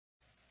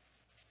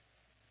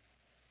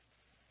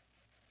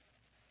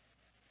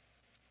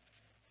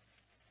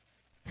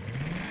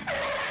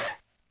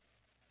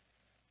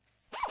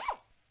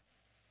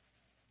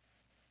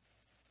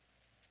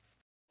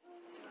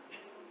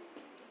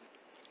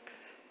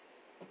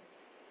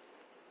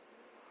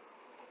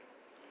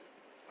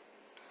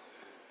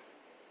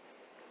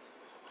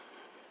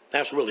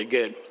That's really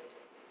good.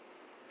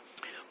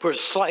 For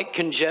slight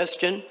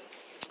congestion,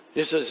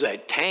 this is a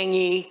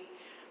tangy,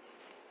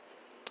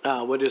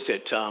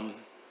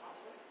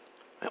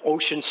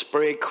 ocean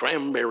spray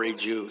cranberry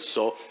juice.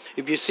 So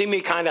if you see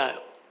me kind of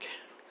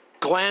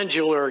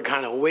glandular,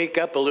 kind of wake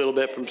up a little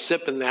bit from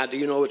sipping that,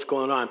 you know what's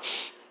going on.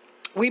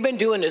 We've been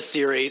doing this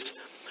series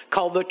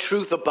called The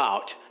Truth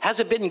About. Has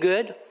it been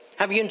good?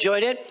 Have you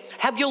enjoyed it?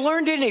 Have you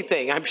learned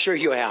anything? I'm sure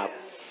you have.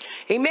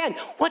 Amen.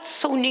 What's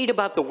so neat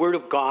about the Word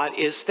of God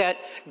is that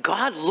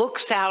God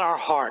looks at our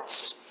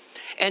hearts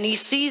and he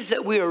sees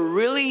that we are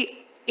really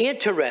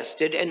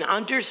interested in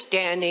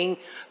understanding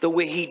the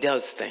way he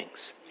does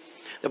things.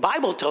 The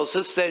Bible tells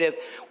us that if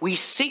we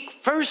seek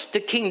first the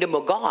kingdom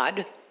of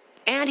God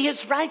and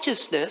his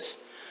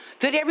righteousness,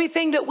 that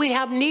everything that we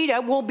have need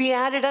of will be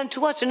added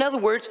unto us. In other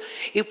words,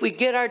 if we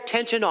get our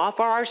attention off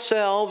of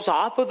ourselves,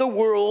 off of the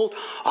world,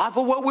 off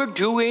of what we're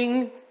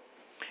doing,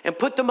 and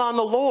put them on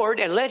the Lord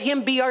and let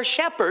him be our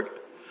shepherd.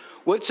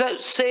 What's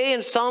that say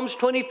in Psalms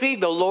 23?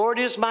 The Lord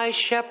is my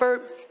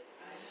shepherd,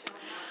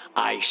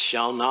 I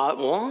shall not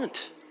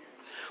want.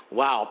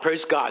 Wow,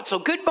 praise God. So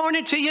good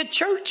morning to you,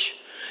 church.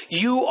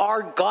 You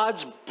are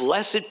God's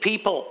blessed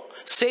people.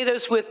 Say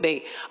this with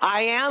me.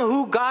 I am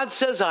who God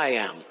says I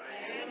am.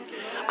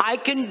 I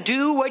can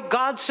do what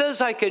God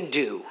says I can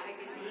do.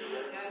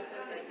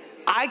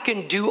 I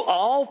can do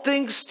all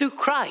things through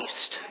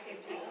Christ,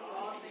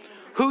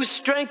 who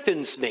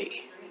strengthens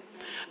me.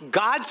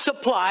 God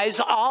supplies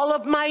all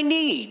of my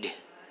need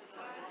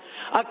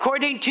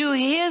according to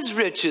his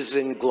riches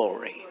in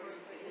glory.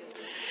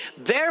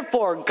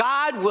 Therefore,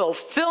 God will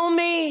fill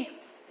me,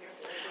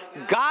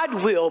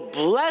 God will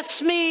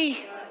bless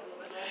me,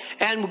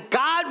 and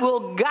God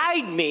will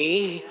guide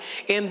me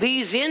in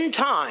these end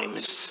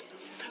times.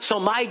 So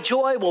my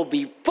joy will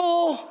be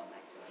full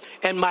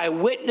and my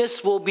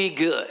witness will be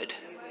good.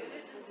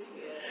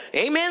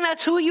 Amen.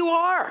 That's who you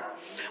are.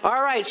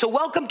 All right. So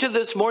welcome to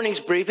this morning's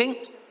briefing.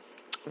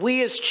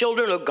 We as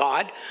children of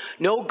God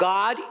know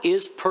God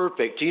is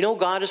perfect. Do you know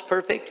God is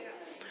perfect?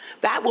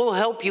 That will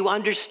help you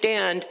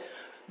understand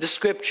the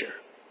scripture.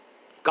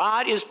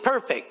 God is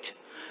perfect.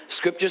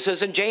 Scripture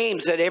says in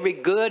James that every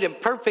good and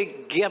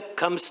perfect gift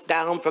comes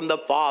down from the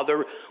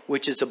Father,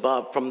 which is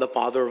above, from the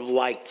Father of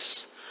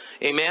lights.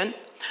 Amen.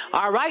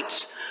 All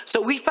right.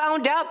 So we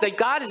found out that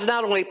God is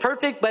not only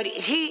perfect, but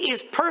he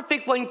is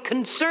perfect when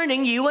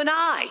concerning you and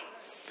I.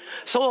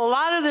 So a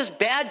lot of this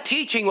bad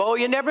teaching, oh,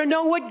 you never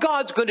know what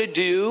God's going to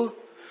do.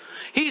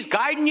 He's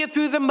guiding you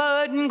through the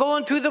mud and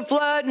going through the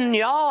flood and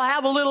you all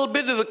have a little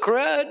bit of the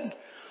crud.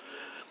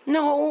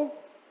 No.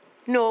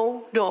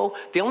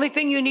 The only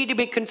thing you need to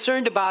be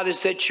concerned about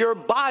is that your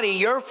body,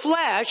 your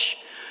flesh,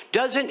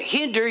 doesn't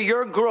hinder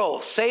your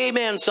growth. Say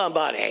amen,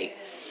 somebody.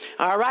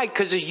 All right,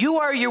 because you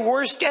are your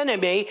worst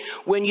enemy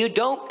when you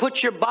don't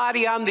put your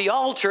body on the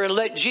altar and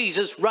let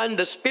Jesus run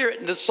the spirit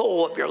and the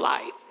soul of your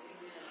life.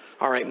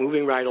 All right,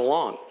 moving right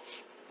along.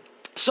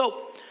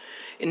 So,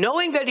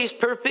 knowing that he's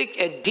perfect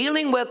and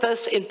dealing with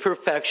us in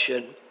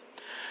perfection,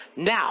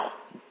 now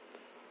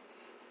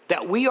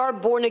that we are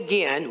born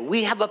again,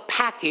 we have a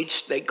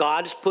package that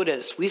God has put in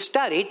us. We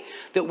studied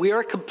that we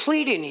are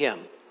complete in him.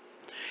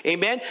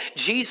 Amen.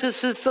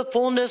 Jesus is the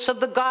fullness of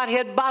the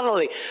Godhead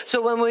bodily.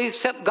 So when we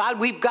accept God,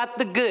 we've got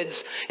the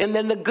goods. And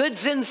then the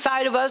goods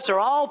inside of us are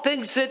all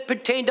things that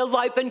pertain to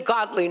life and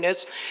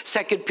godliness.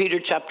 2 Peter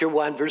chapter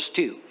 1, verse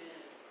 2.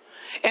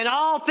 And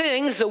all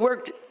things that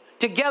work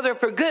together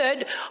for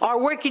good are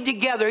working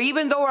together,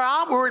 even though our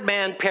outward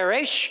man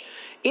perish,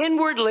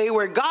 inwardly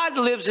where God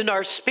lives in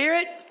our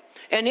spirit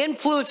and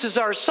influences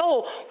our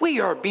soul,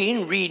 we are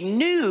being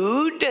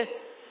renewed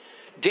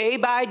day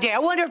by day. I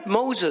wonder if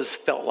Moses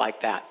felt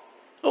like that.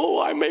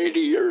 Oh, I'm 80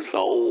 years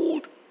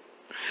old.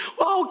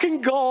 How can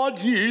God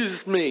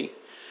use me?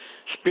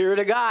 Spirit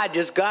of God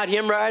just got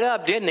him right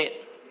up, didn't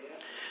it?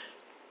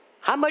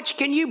 How much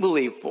can you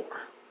believe for?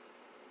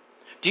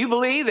 Do you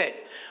believe that,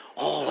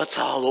 oh, it's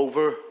all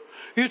over?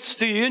 It's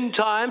the end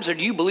times? Or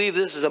do you believe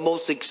this is the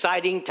most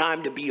exciting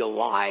time to be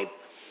alive?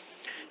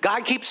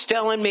 God keeps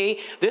telling me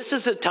this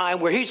is a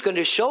time where he's going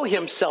to show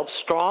himself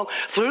strong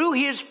through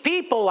his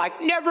people like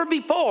never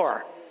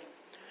before.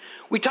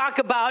 We talk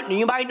about, and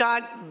you might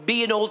not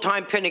be an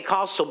old-time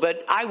Pentecostal,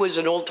 but I was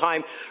an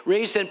old-time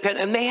raised in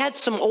Pentecostal, and they had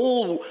some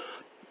old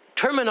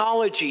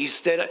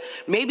terminologies that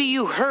maybe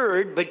you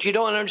heard, but you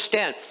don't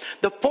understand.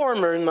 The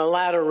former and the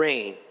latter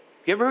rain.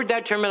 You ever heard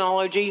that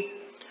terminology?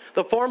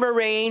 The former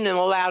rain and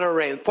the latter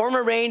rain. The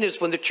former rain is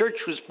when the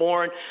church was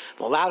born.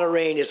 The latter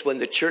rain is when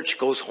the church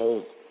goes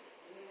home.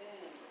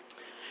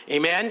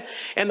 Amen.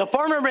 And the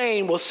former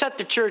rain will set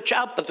the church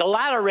up, but the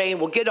latter rain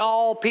will get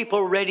all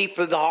people ready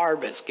for the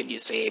harvest. Can you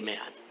say amen?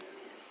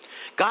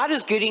 God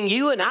is getting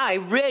you and I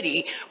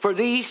ready for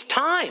these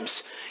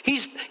times.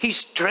 He's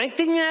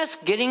strengthening us,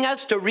 getting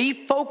us to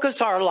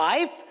refocus our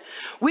life.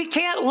 We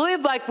can't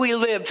live like we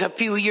lived a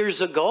few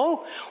years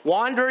ago,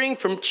 wandering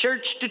from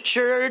church to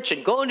church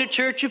and going to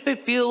church if we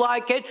feel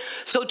like it.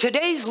 So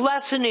today's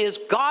lesson is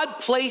God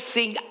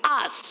placing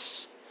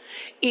us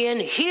in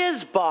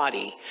his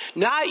body,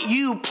 not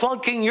you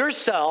plunking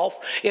yourself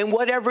in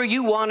whatever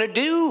you want to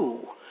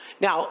do.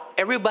 Now,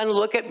 everybody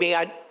look at me.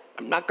 I'm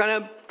not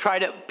going to try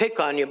to pick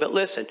on you, but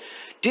listen.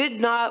 Did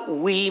not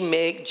we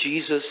make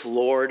Jesus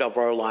Lord of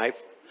our life?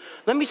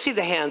 Let me see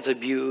the hands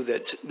of you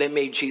that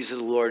made Jesus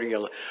Lord of your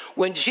life.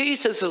 When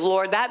Jesus is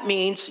Lord, that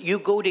means you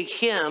go to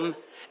him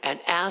and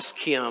ask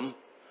him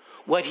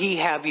what he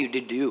have you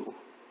to do.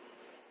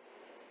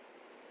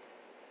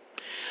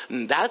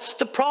 And that's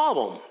the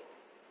problem.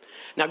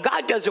 Now,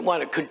 God doesn't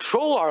want to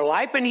control our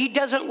life, and he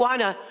doesn't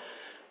want to,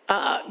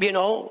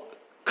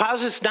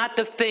 cause us not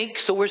to think,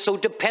 so we're so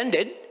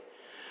dependent.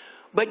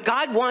 But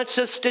God wants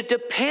us to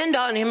depend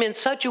on him in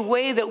such a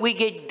way that we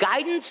get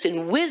guidance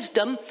and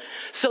wisdom,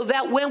 so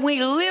that when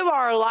we live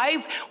our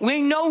life,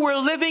 we know we're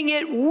living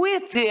it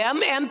with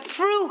him and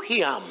through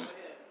him.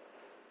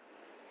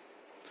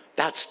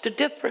 That's the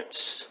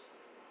difference.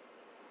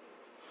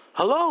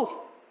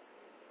 Hello?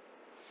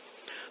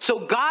 So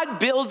God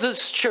builds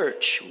his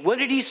church. What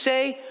did he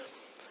say?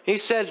 He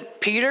said,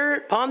 Peter,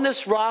 upon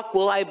this rock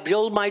will I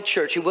build my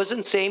church. He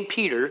wasn't saying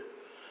Peter,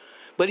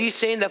 but he's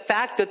saying the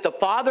fact that the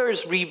Father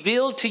has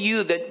revealed to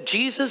you that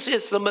Jesus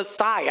is the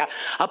Messiah.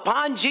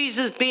 Upon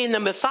Jesus being the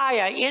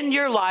Messiah in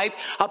your life,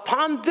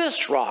 upon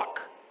this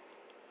rock,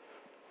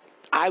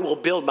 I will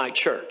build my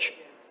church.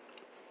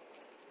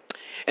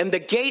 And the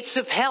gates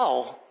of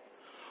hell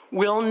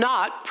will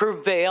not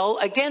prevail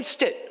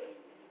against it.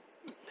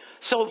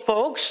 So,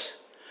 folks,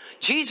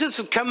 Jesus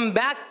is coming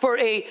back for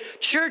a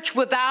church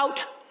without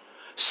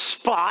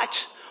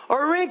spot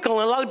or wrinkle.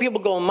 And a lot of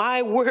people go,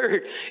 my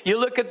word, you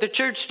look at the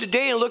church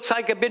today and it looks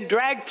like I've been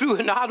dragged through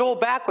an auto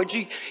backwards.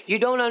 You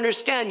don't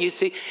understand. You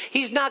see,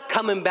 he's not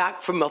coming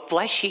back from a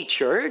fleshy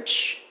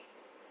church.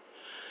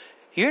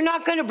 You're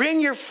not going to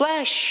bring your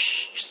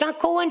flesh. It's not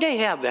going to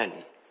heaven.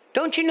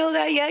 Don't you know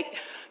that yet,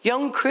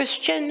 young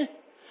Christian?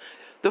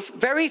 The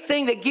very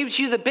thing that gives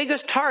you the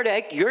biggest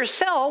heartache,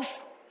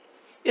 yourself,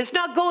 is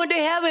not going to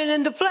heaven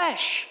in the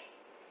flesh.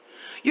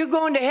 You're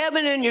going to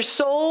heaven in your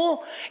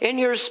soul, and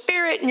your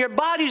spirit, and your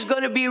body's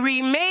going to be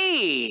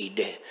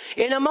remade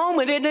in a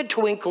moment, in the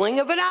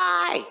twinkling of an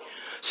eye.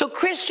 So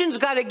Christians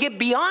got to get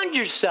beyond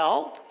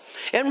yourself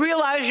and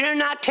realize you're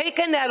not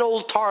taking that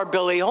old tar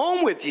billy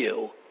home with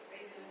you.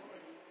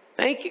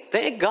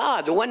 Thank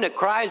God. The one that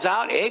cries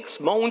out, aches,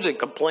 moans, and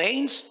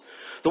complains.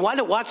 The one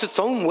that wants its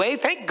own way.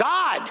 Thank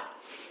God.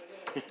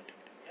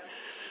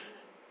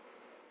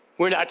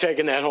 We're not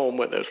taking that home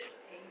with us.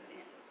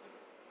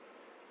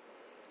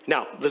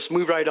 Now, let's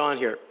move right on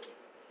here.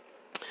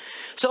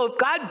 So if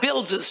God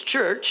builds his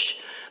church,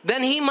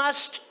 then he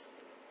must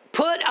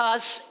put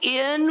us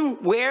in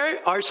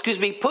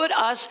put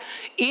us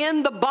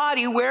in the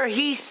body where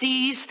he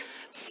sees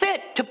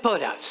fit to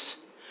put us.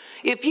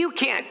 If you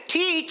can't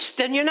teach,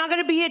 then you're not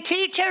going to be a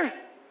teacher.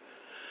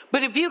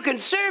 But if you can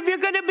serve, you're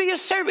going to be a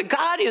servant.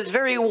 God is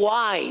very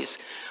wise.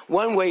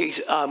 One way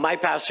my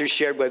pastor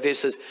shared with me, he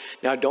says,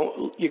 now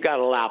you got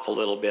to laugh a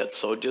little bit,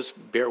 so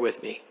just bear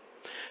with me.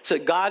 So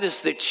God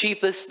is the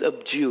chiefest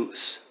of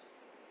Jews.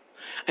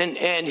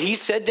 And he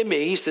said to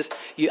me, he says,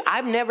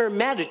 I've never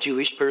met a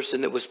Jewish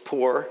person that was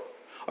poor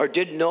or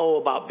didn't know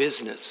about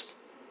business.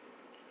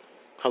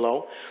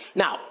 Hello?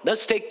 Now,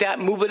 let's take that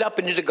and move it up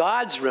into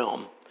God's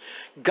realm.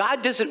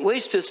 God doesn't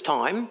waste his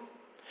time.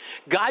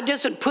 God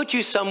doesn't put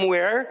you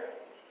somewhere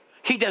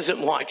he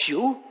doesn't want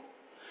you.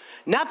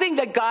 Nothing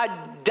that God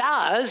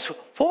does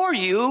for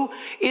you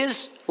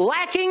is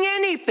lacking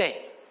anything.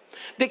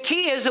 The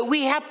key is that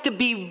we have to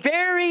be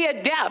very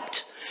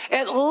adept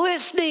at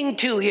listening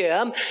to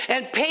him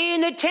and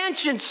paying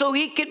attention so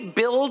he can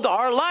build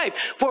our life.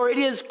 For it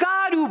is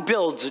God who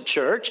builds a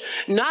church,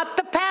 not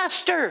the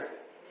pastor.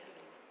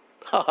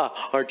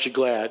 Aren't you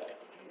glad?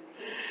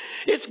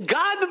 It's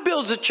God that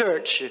builds a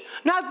church,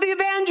 not the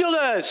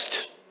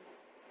evangelist.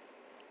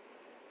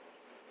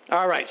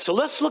 All right, so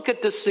let's look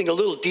at this thing a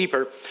little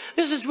deeper.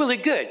 This is really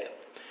good.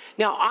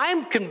 Now,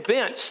 I'm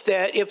convinced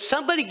that if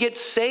somebody gets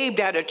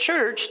saved at a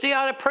church, they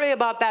ought to pray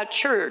about that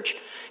church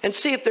and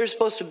see if they're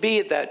supposed to be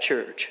at that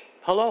church.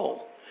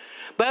 Hello.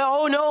 But,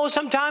 oh, no,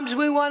 sometimes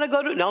we want to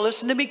go to... Now,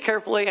 listen to me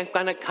carefully. I'm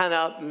going to kind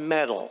of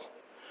meddle.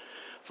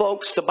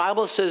 Folks, the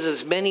Bible says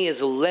as many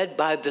as led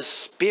by the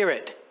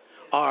Spirit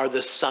are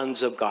the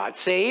sons of God.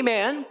 Say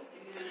amen.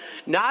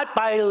 Not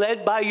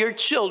led by your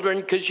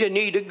children, because you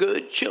need a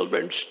good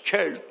children's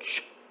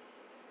church.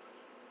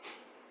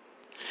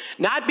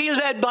 Not be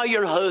led by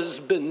your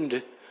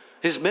husband,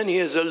 as many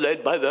as are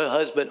led by their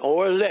husband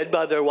or led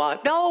by their wife.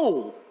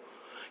 No.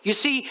 You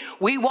see,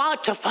 we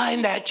want to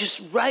find that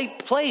just right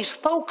place.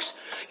 Folks,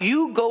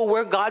 you go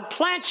where God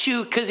plants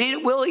you, because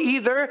it will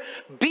either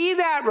be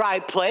that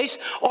right place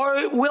or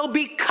it will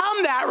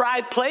become that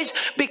right place,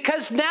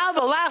 because now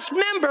the last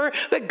member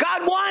that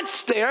God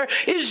wants there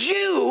is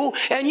you,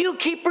 and you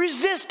keep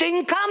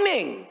resisting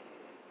coming.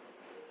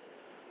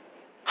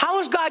 How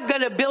is God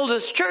going to build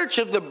his church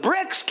if the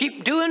bricks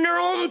keep doing their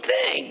own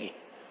thing?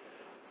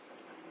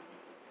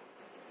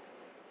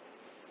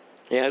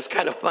 Yeah, it's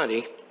kind of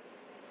funny.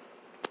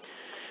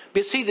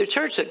 But see, the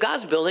church that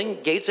God's building,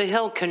 gates of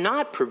hell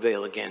cannot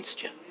prevail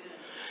against you.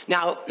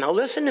 Now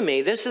listen to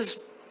me.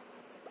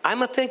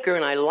 I'm a thinker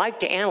and I like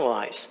to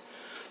analyze.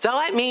 So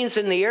that means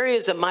in the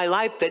areas of my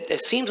life that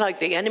it seems like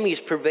the enemy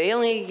is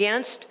prevailing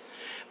against,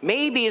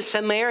 maybe it's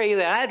some area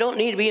that I don't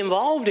need to be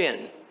involved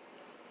in.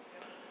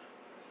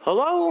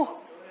 Hello?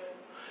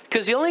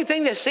 Because the only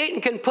thing that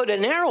Satan can put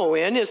an arrow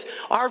in is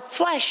our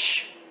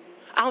flesh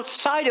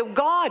outside of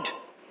God.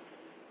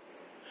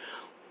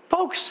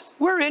 Folks,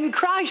 we're in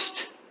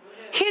Christ,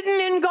 hidden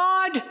in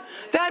God.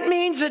 That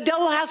means the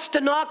devil has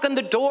to knock on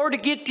the door to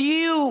get to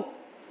you.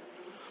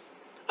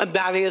 And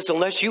that is,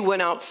 unless you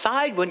went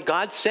outside when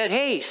God said,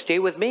 hey, stay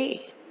with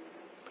me.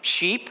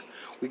 Sheep,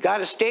 we got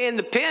to stay in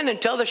the pen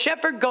until the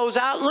shepherd goes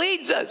out and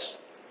leads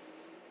us.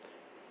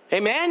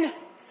 Amen?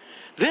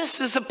 This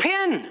is a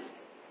pen.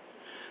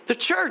 The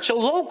church, a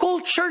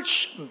local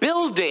church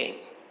building.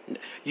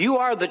 You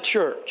are the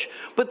church.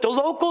 But the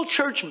local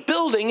church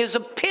building is a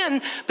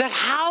pen that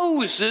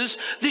houses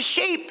the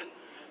sheep.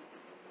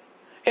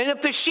 And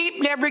if the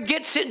sheep never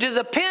gets into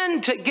the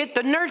pen to get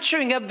the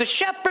nurturing of the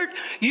shepherd,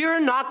 you're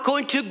not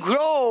going to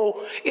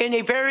grow in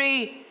a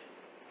very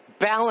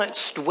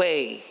balanced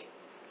way.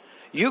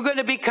 You're going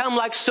to become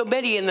like so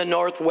many in the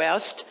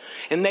Northwest,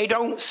 and they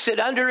don't sit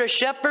under a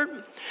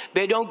shepherd.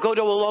 They don't go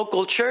to a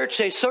local church.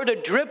 They sort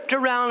of drift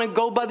around and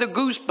go by the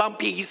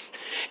goosebumpies.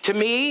 To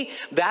me,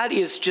 that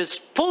is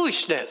just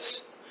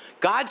foolishness.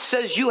 God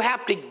says you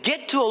have to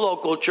get to a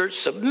local church,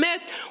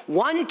 submit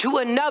one to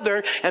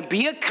another, and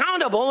be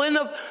accountable in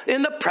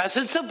the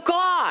presence of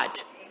God.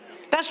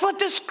 That's what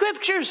the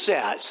scripture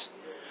says.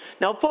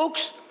 Now,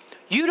 folks,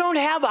 you don't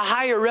have a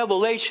higher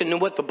revelation than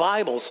what the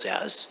Bible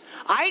says.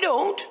 I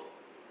don't.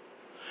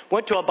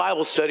 Went to a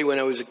Bible study when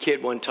I was a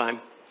kid one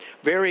time,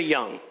 very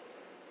young.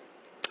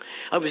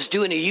 I was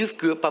doing a youth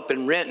group up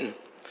in Renton.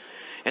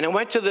 And I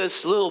went to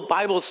this little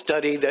Bible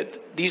study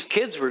that these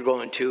kids were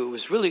going to. It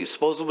was really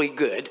supposedly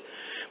good.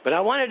 But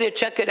I wanted to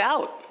check it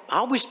out. I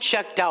always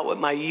checked out what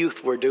my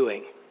youth were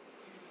doing.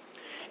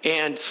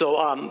 And so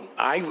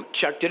I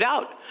checked it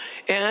out.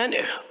 And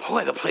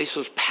boy, the place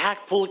was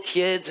packed full of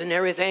kids and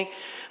everything.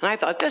 And I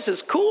thought, this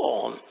is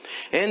cool.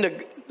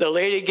 And the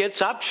lady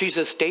gets up. She's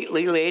a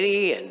stately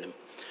lady. And,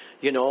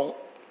 you know,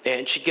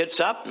 and she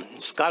gets up and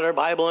she's got her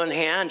Bible in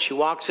hand. She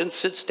walks in,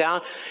 sits down.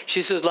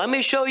 She says, let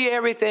me show you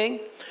everything.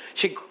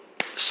 She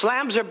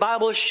slams her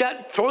Bible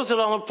shut, throws it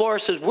on the floor,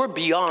 says, we're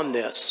beyond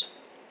this.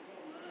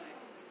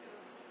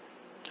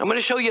 I'm going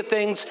to show you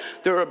things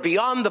that are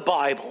beyond the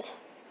Bible.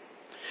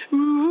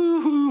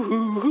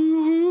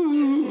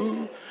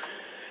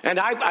 And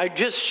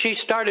she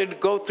started to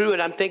go through it.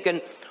 I'm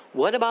thinking,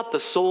 what about the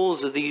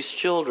souls of these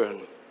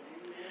children?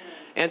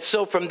 And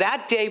so from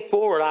that day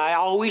forward, I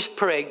always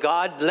pray,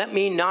 God, let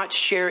me not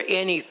share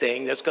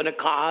anything that's going to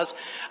cause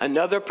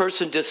another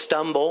person to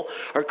stumble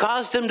or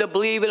cause them to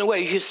believe in a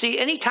way. You see,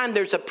 anytime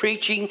there's a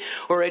preaching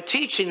or a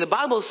teaching, the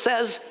Bible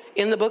says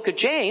in the book of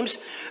James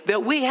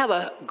that we have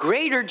a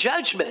greater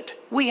judgment.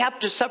 We have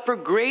to suffer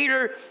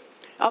greater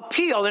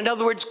appeal. In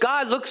other words,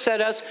 God looks at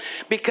us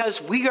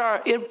because we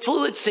are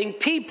influencing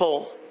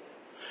people,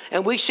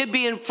 and we should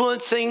be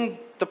influencing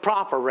the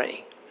proper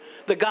way,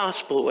 the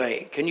gospel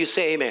way. Can you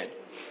say amen?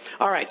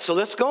 All right, so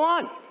let's go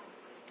on.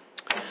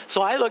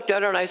 So I looked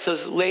at her and I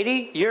says,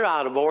 lady, you're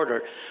out of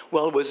order.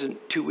 Well, it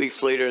wasn't 2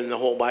 weeks later and the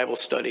whole Bible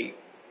study,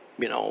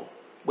 you know,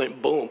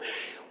 went boom.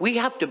 We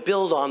have to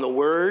build on the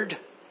Word.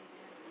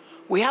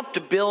 We have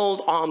to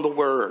build on the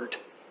Word.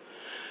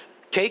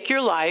 Take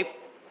your life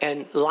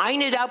and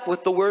line it up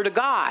with the Word of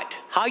God.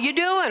 How you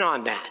doing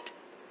on that?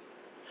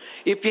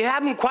 If you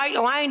haven't quite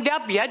lined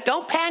up yet,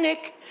 don't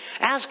panic.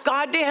 Ask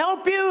God to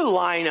help you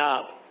line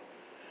up.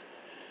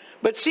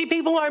 But see,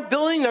 people aren't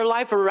building their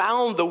life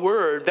around the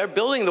Word. They're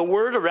building the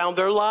Word around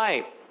their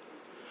life.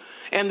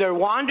 And they're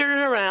wandering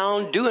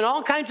around, doing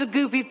all kinds of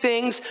goofy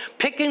things,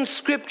 picking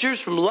scriptures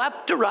from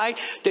left to right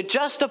to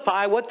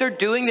justify what they're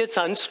doing that's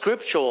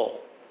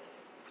unscriptural.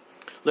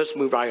 Let's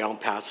move right on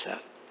past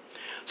that.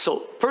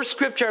 So, first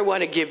scripture I want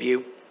to give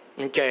you,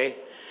 okay,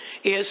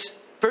 is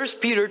 1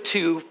 Peter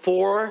 2,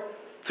 4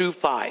 through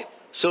 5.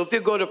 So if you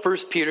go to 1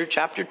 Peter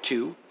chapter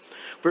 2,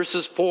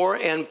 verses 4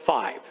 and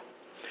 5.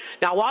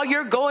 Now, while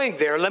you're going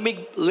there, let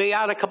me lay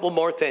out a couple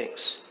more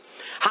things.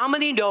 How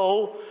many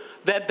know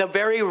that the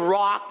very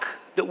rock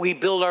that we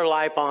build our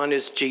life on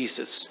is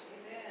Jesus?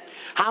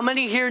 How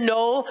many here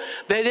know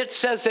that it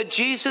says that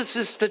Jesus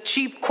is the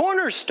chief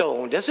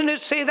cornerstone? Doesn't it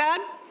say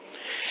that?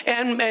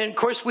 And of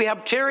course, we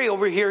have Terry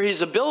over here.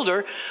 He's a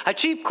builder. A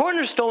chief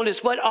cornerstone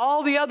is what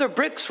all the other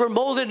bricks were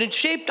molded and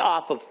shaped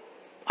off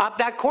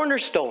that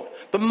cornerstone,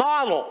 the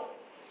model.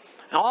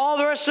 All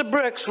the rest of the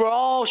bricks were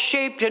all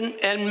shaped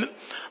and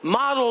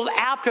modeled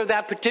after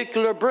that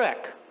particular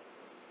brick.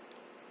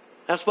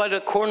 That's what a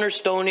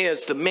cornerstone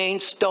is, the main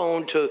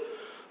stone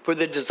for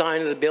the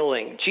design of the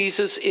building.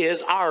 Jesus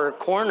is our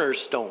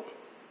cornerstone.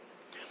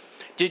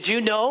 Did you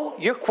know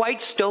you're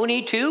quite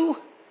stony too?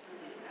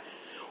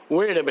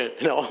 Wait a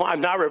minute. No,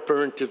 I'm not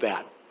referring to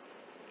that.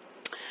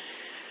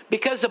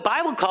 Because the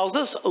Bible calls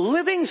us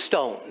living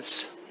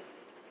stones.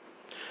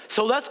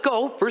 So let's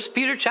go. 1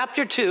 Peter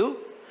chapter 2.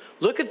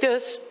 Look at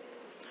this.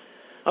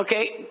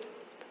 Okay,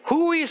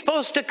 who are we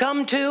supposed to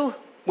come to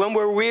when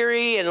we're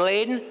weary and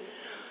laden?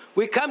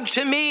 We come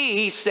to me,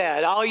 he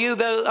said, all you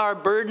that are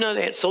burdened on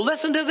it. So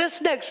listen to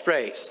this next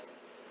phrase.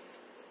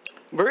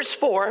 Verse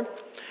 4,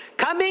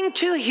 coming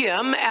to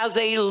him as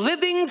a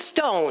living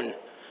stone.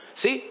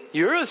 See,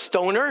 you're a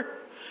stoner.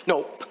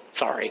 No,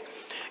 sorry.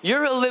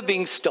 You're a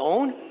living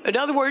stone. In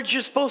other words,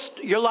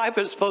 your life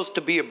is supposed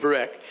to be a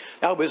brick.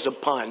 That was a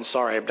pun.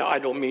 Sorry, I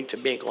don't mean to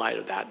make light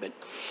of that. But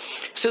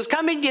it says,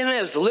 coming to him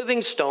as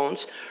living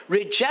stones,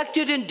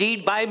 rejected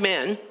indeed by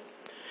men.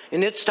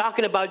 And it's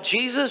talking about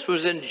Jesus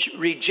was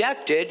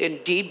rejected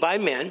indeed by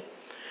men.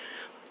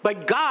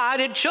 But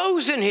God had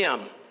chosen him.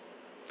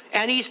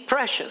 And he's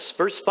precious.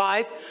 Verse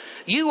 5,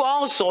 you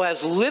also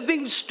as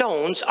living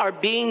stones are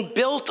being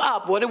built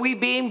up. What are we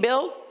being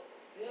built?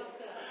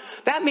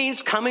 That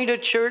means coming to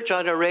church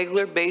on a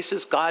regular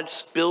basis,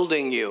 God's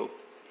building you.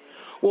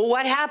 Well,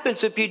 what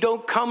happens if you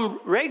don't come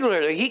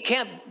regularly? He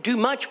can't do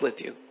much with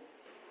you.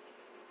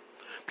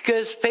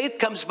 Because faith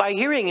comes by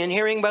hearing, and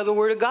hearing by the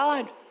word of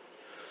God.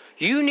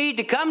 You need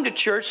to come to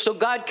church so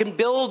God can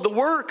build the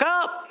work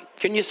up.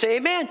 Can you say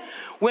amen?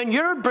 When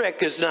your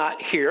brick is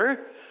not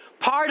here,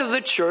 part of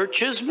the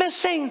church is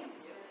missing.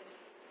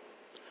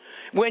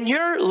 When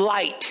your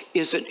light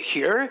isn't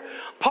here,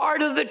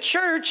 part of the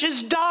church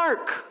is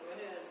dark.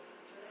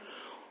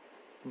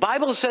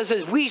 Bible says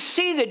as we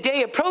see the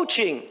day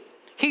approaching,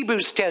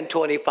 Hebrews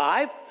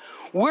 10:25,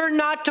 we're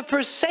not to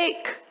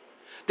forsake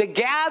the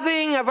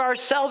gathering of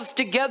ourselves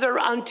together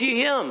unto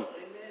him. Amen.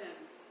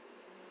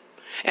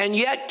 And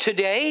yet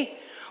today,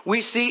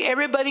 we see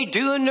everybody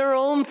doing their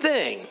own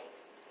thing.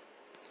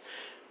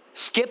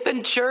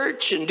 Skipping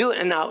church and doing,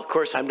 and now of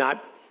course I'm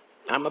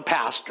a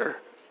pastor.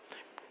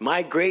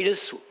 My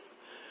greatest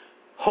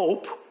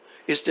hope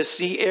is to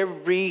see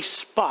every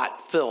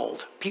spot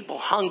filled. People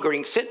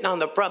hungering, sitting on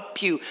the front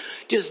pew,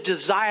 just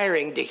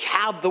desiring to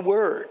have the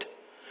word.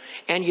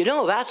 And you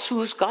know, that's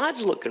who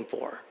God's looking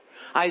for.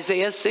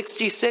 Isaiah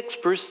 66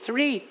 verse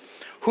 3.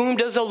 Whom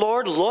does the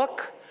Lord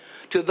look?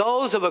 To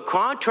those of a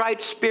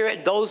contrite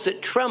spirit, those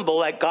that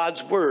tremble at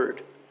God's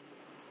word.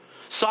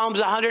 Psalms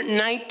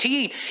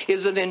 119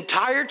 is an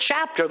entire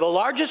chapter, the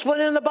largest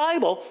one in the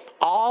Bible,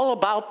 all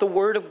about the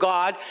word of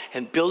God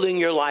and building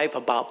your life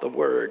about the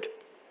word.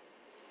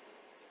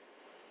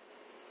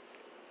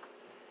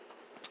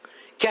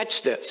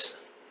 Catch this.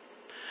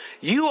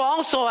 You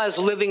also as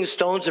living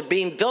stones are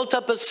being built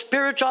up a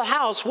spiritual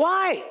house.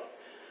 Why?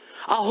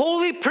 A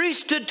holy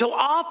priesthood to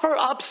offer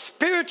up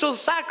spiritual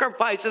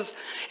sacrifices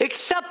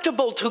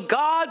acceptable to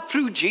God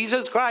through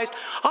Jesus Christ.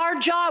 Our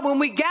job when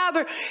we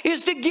gather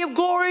is to give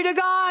glory to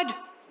God.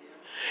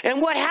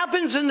 And what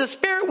happens in the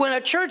spirit when a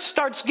church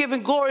starts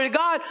giving glory to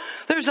God,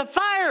 there's a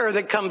fire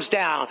that comes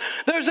down.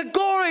 There's a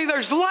glory,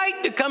 there's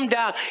light to come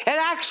down. It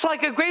acts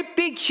like a great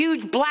big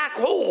huge black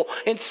hole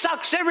and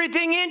sucks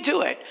everything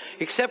into it,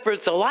 except for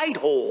it's a light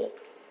hole.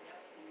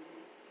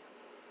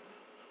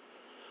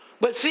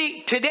 But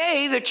see,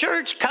 today the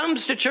church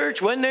comes to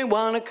church when they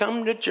want to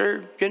come to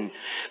church. And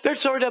they're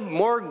sort of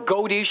more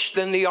goatish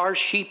than they are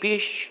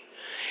sheepish.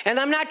 And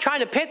I'm not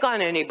trying to pick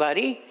on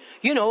anybody.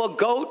 You know, a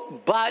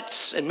goat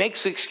butts and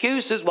makes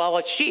excuses while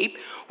a sheep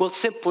will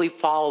simply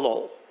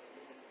follow.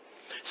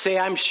 Say,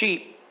 I'm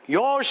sheep.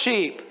 You're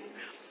sheep.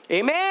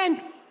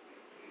 Amen.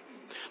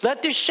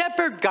 Let the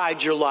shepherd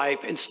guide your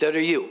life instead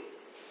of you.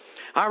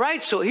 All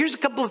right, so here's a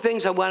couple of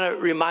things I want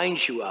to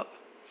remind you of.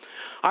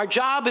 Our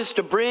job is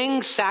to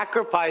bring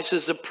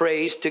sacrifices of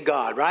praise to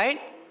God,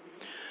 right?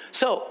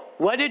 So,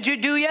 what did you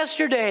do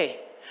yesterday?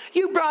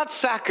 You brought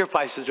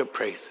sacrifices of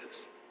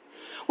praises.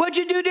 What did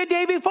you do the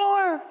day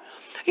before?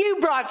 You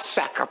brought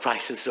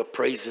sacrifices of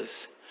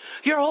praises.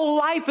 Your whole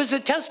life is a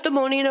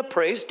testimony and a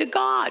praise to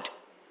God.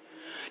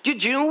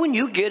 Did you know when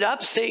you get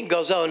up, Satan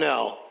goes, oh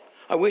no,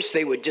 I wish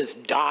they would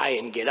just die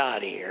and get out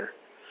of here.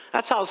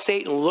 That's how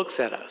Satan looks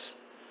at us.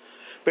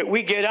 But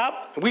we get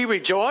up, we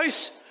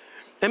rejoice,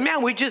 and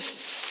man, we just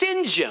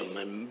singe him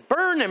and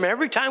burn him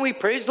every time we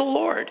praise the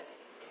Lord.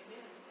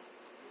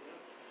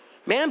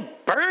 Man,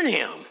 burn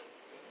him.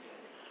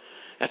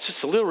 That's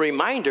just a little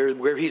reminder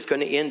where he's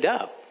going to end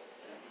up.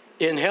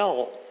 In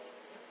hell.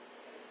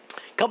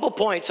 A couple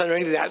points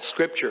underneath that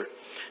scripture.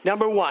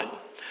 Number one,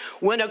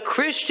 when a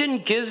Christian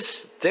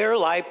gives their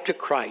life to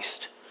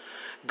Christ,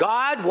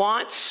 God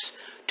wants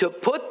to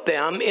put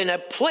them in a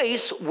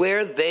place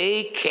where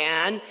they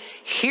can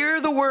hear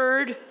the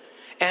word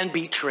and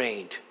be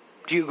trained.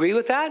 Do you agree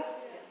with that?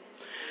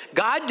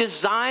 God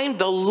designed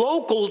the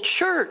local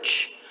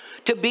church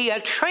to be a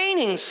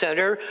training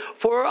center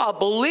for a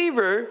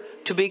believer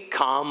to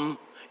become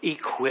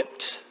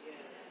equipped.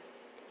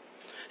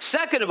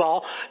 Second of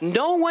all,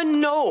 no one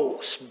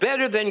knows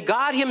better than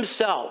God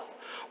himself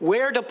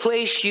where to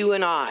place you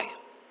and I,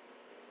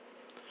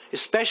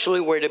 especially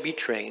where to be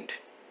trained.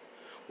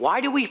 Why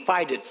do we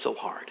fight it so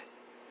hard?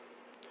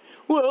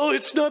 Well,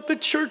 it's not the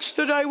church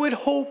that I would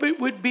hope it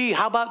would be.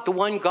 How about the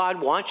one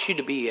God wants you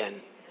to be in?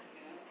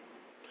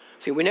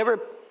 See, we never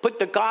put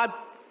the God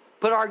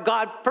put our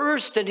God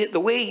first and the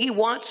way he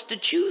wants to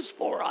choose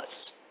for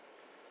us.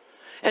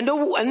 And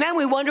then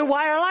we wonder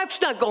why our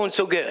life's not going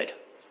so good.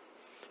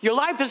 Your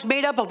life is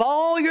made up of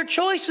all your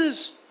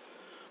choices.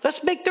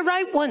 Let's make the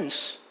right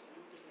ones.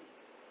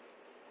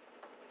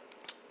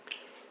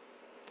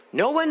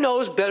 No one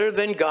knows better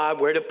than God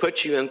where to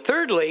put you. And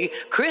thirdly,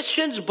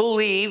 Christians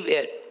believe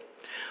it.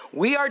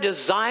 We are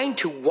designed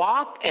to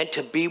walk and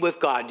to be with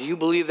God. Do you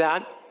believe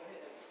that?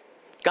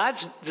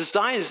 God's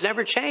design has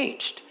never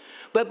changed.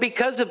 But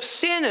because of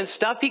sin and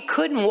stuff, he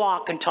couldn't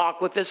walk and talk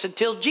with us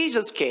until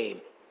Jesus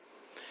came.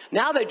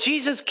 Now that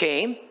Jesus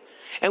came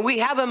and we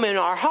have him in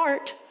our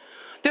heart,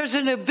 there's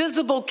an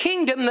invisible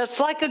kingdom that's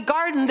like a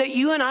garden that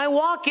you and I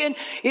walk in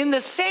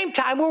the same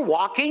time we're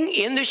walking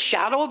in the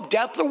shadow of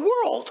death, the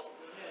world.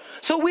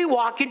 So we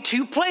walk in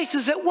two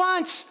places at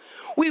once.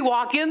 We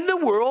walk in the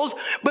world,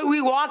 but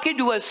we walk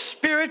into a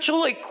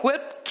spiritual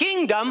equipped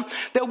kingdom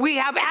that we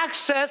have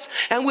access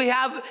and we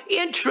have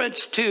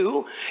entrance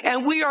to,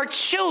 and we are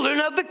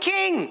children of the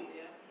King.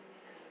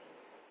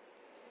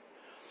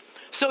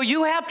 So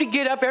you have to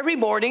get up every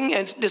morning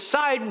and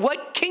decide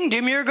what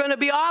kingdom you're going to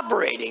be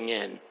operating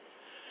in.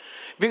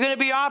 If you're going to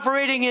be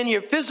operating in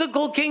your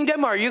physical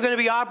kingdom, or are you going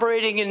to be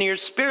operating in your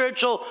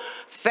spiritual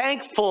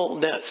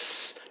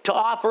thankfulness to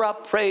offer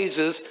up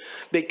praises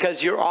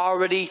because you're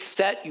already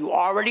set, you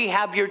already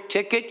have your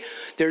ticket,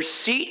 their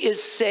seat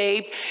is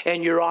saved,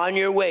 and you're on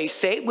your way.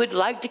 Satan would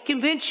like to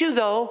convince you,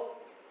 though,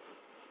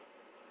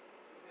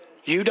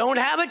 you don't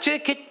have a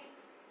ticket,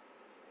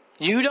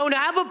 you don't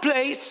have a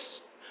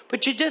place,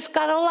 but you just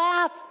got to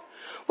laugh.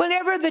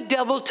 Whenever the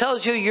devil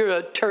tells you you're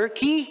a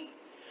turkey,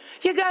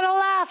 you got to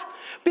laugh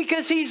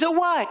because he's a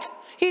what?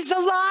 He's a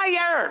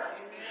liar.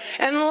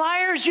 And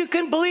liars, you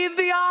can believe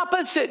the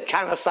opposite.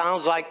 Kind of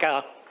sounds like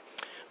a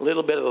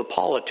little bit of a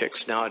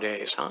politics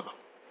nowadays, huh?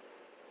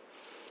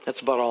 That's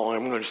about all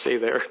I'm going to say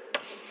there.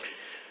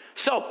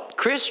 So,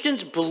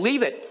 Christians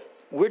believe it.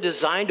 We're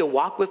designed to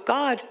walk with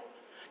God,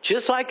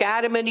 just like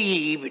Adam and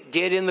Eve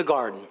did in the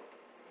garden.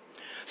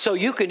 So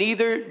you can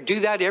either do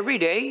that every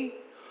day,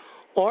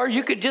 or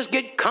you could just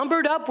get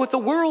cumbered up with the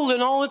world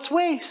in all its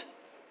ways.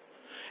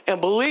 And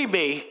believe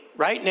me,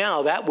 right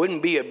now, that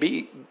wouldn't be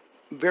a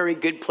very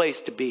good place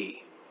to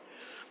be.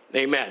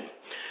 Amen.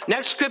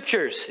 Next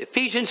scriptures,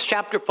 Ephesians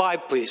chapter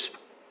 5, please.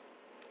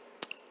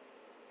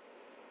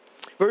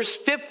 Verse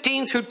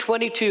 15 through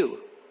 22.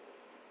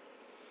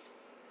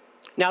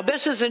 Now,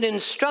 this is an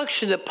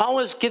instruction that Paul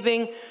is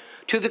giving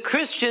to the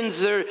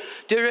Christians.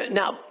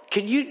 Now,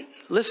 can you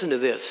listen to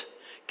this?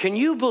 Can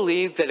you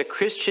believe that a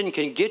Christian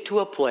can get to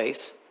a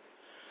place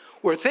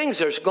where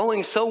things are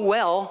going so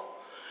well,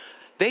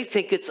 they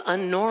think it's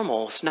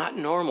unnormal. It's not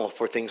normal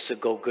for things to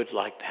go good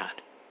like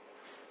that.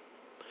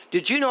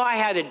 Did you know I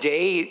had a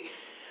day,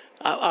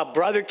 a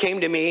brother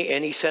came to me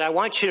and he said, I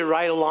want you to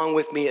ride along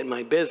with me in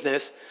my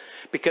business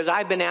because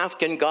I've been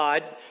asking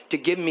God to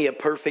give me a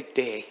perfect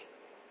day.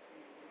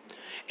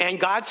 And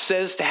God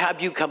says to have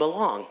you come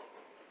along.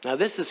 Now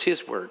this is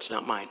his words,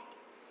 not mine.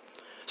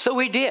 So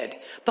we did.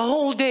 The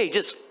whole day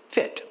just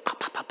fit.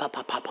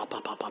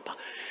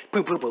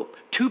 Boom, boom, boom.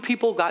 2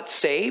 people got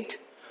saved.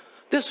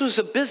 This was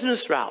a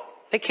business route.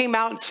 They came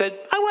out and said,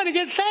 I want to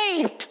get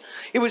saved.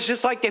 It was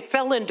just like they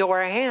fell into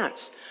our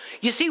hands.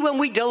 You see, when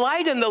we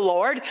delight in the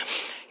Lord,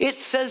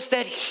 it says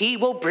that he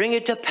will bring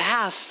it to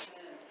pass.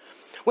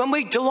 When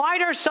we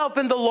delight ourselves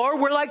in the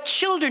Lord, we're like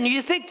children.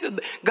 You think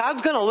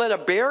God's going to let a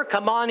bear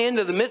come on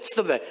into the midst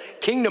of the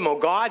kingdom of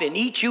God and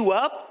eat you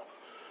up?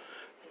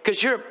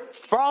 Because you're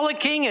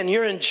frolicking and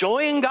you're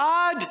enjoying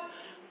God?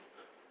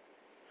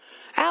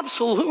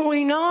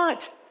 Absolutely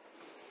not.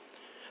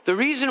 The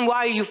reason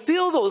why you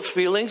feel those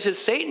feelings is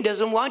Satan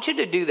doesn't want you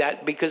to do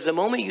that, because the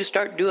moment you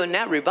start doing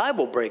that,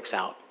 revival breaks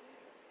out.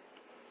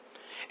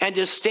 And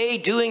to stay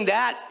doing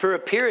that for a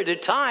period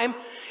of time,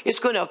 it's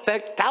going to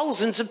affect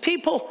thousands of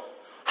people.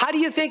 How do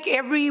you think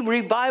every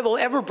revival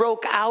ever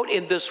broke out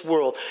in this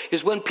world?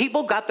 Is when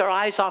people got their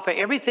eyes off of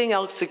everything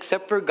else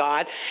except for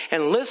God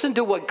and listened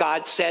to what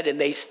God said,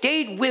 and they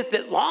stayed with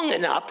it long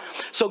enough.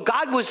 So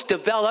God was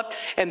developed,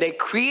 and they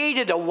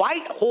created a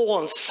white hole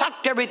and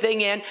sucked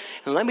everything in.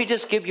 And let me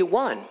just give you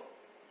one.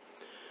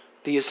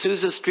 The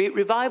Azusa Street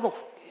Revival.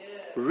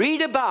 Yes.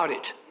 Read about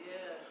it. Yes.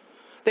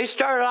 They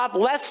started off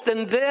less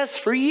than this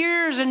for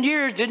years and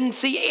years, didn't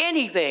see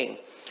anything.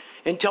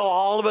 Until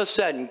all of a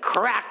sudden,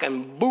 crack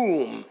and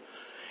boom.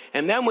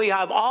 And then we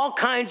have all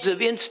kinds of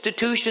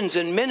institutions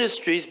and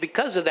ministries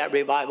because of that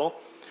revival.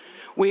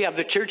 We have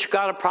the Church of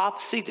God of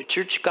Prophecy, the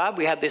Church of God.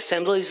 We have the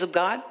Assemblies of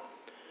God.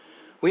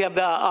 We have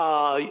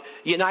the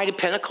United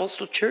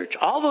Pentecostal Church.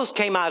 All those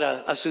came out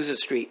of Azusa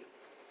Street.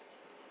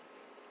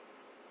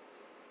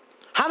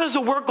 How does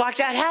a work like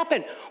that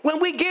happen?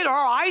 When we get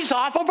our eyes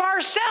off of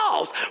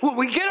ourselves. When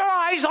we get our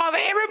eyes off of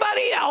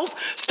everybody else,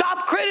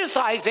 stop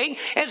criticizing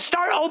and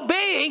start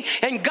obeying,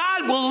 and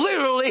God will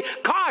literally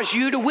cause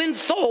you to win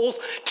souls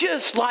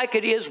just like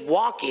it is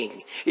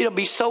walking. It'll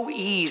be so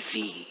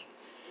easy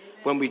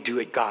when we do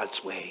it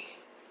God's way.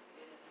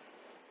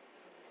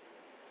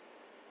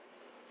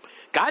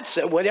 God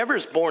said, whatever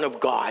is born of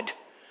God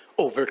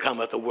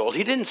overcometh the world.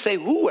 He didn't say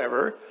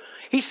whoever.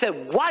 He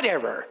said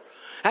whatever.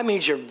 That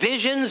means your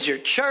visions, your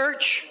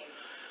church.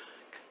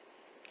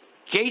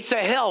 Gates of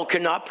hell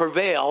cannot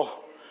prevail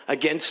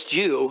against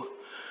you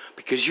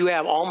because you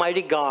have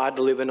Almighty God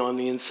living on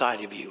the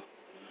inside of you.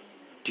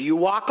 Do you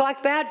walk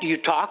like that? Do you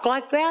talk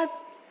like that?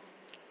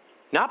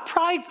 Not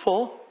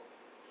prideful,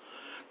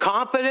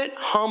 confident,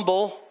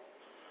 humble,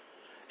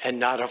 and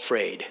not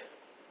afraid.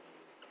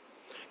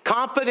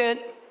 Confident,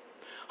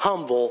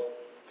 humble,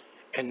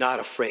 and not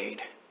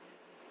afraid.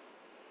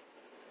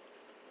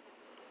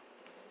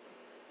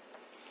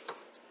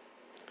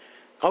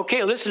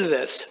 Okay, listen to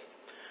this.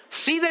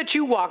 See that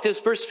you walk, this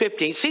is verse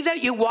 15, see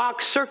that you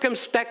walk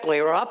circumspectly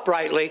or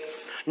uprightly,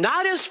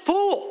 not as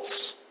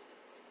fools,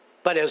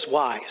 but as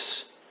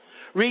wise,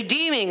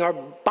 redeeming or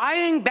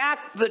buying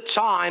back the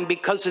time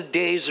because the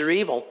days are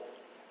evil.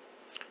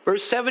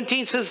 Verse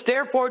 17 says,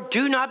 therefore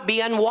do not be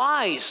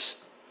unwise,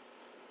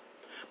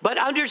 but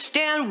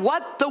understand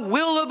what the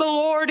will of the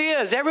Lord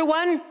is.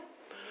 Everyone,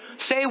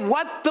 say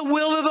what the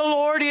will of the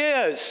Lord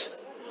is.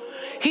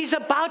 He's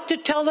about to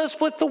tell us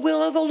what the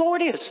will of the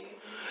Lord is.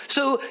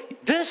 So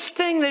this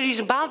thing that he's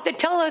about to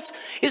tell us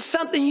is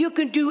something you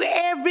can do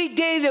every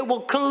day that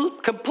will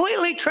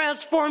completely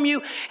transform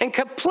you and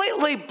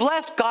completely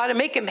bless God and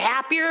make him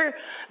happier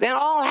than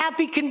all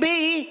happy can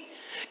be.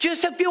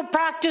 Just if you'll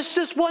practice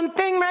this one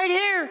thing right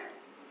here.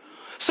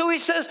 So he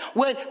says,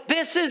 when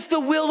this is the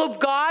will of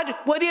God,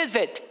 what is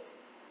it?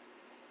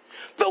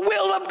 The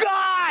will of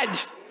God. Amen.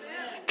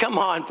 Come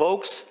on,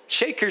 folks.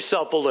 Shake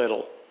yourself a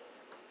little.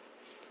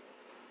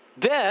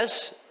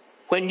 This,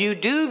 when you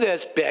do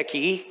this,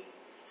 Becky,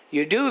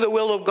 you do the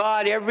will of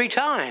God every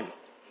time.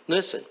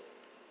 Listen.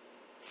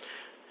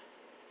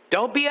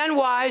 Don't be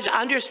unwise.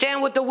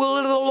 Understand what the will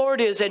of the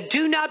Lord is. And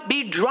do not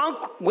be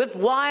drunk with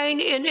wine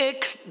in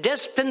its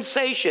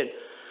dispensation.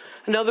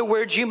 In other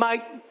words, you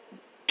might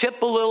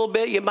tip a little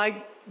bit. You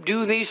might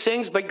do these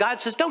things. But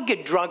God says, don't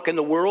get drunk in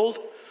the world.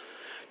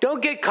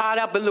 Don't get caught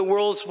up in the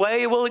world's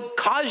way. It will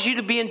cause you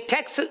to be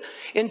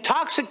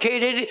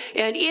intoxicated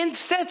and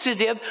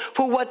insensitive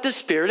for what the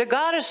Spirit of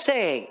God is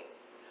saying.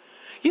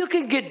 You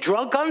can get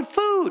drunk on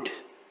food.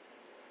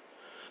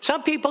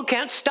 Some people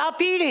can't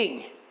stop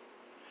eating.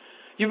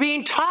 You're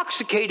being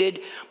intoxicated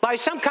by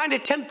some kind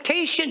of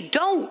temptation.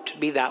 Don't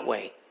be that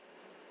way.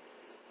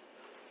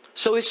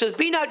 So he says,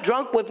 be not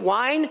drunk with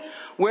wine,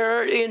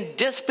 where in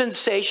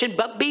dispensation,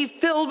 but be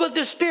filled with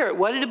the Spirit.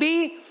 What did it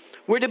be?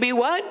 We're to be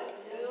what?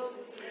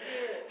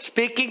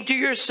 Speaking to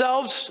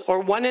yourselves or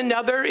one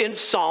another in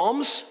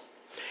psalms,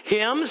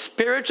 hymns,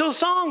 spiritual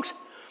songs.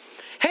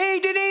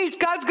 Hey, Denise,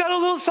 God's got a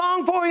little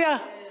song for you.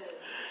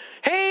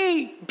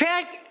 Hey,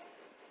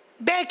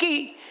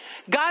 Becky,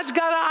 God's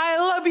got an I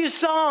love you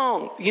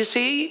song. You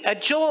see, a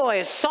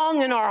joy, a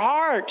song in our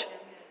heart.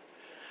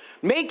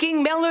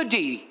 Making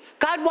melody.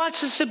 God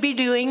wants us to be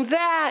doing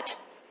that.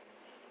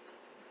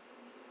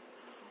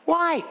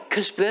 Why?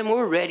 Because then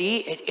we're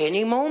ready at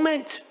any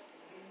moment.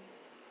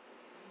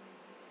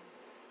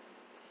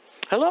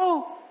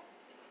 Hello?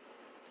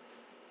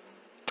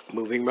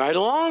 Moving right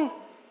along.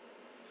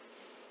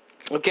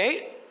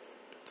 Okay.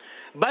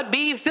 But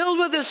be filled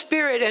with the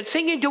Spirit and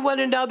singing to one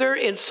another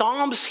in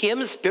psalms,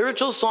 hymns,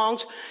 spiritual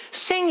songs,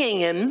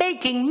 singing and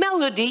making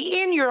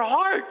melody in your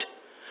heart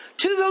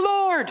to the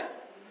Lord.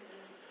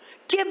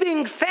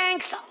 Giving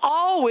thanks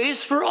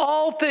always for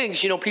all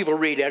things. You know, people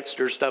read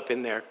extra stuff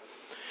in there.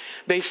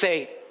 They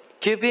say,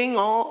 giving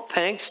all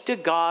thanks to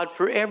God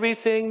for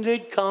everything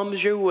that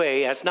comes your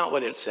way. That's not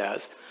what it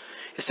says.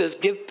 It says,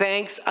 give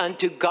thanks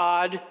unto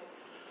God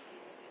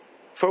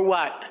for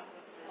what?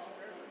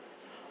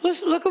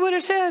 Listen, look at what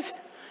it says.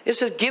 It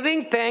says,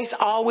 giving thanks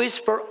always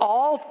for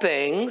all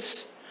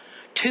things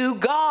to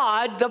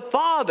God the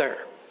Father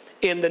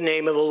in the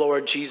name of the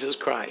Lord Jesus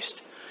Christ.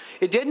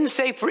 It didn't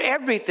say for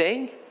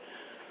everything.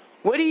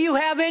 What do you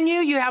have in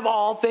you? You have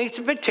all things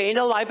to pertain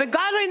to life and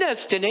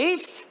godliness,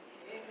 Denise.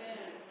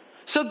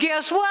 So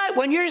guess what?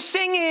 When you're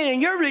singing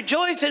and you're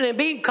rejoicing and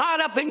being caught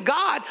up in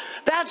God,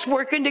 that's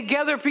working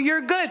together for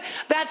your good.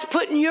 That's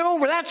putting you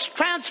over. That's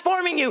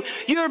transforming you.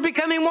 You're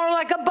becoming more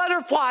like a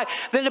butterfly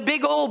than a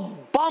big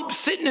old bump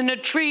sitting in a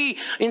tree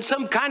in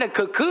some kind of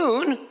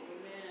cocoon. Amen.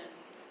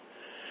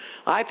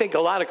 I think a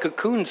lot of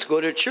cocoons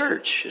go to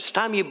church. It's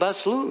time you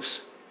bust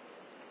loose.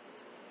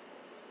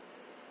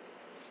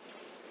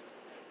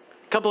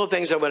 A couple of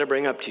things I want to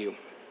bring up to you.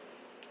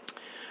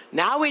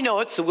 Now we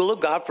know it's the will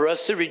of God for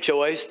us to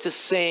rejoice, to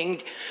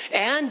sing,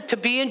 and to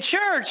be in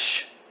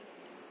church.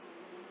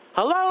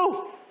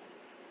 Hello?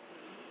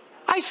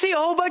 I see a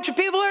whole bunch of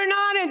people that are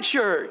not in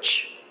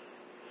church.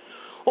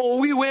 Oh,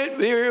 we went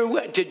there.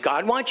 Did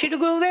God want you to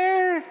go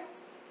there?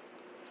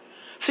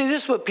 See,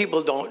 this is what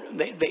people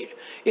don't.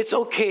 It's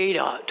okay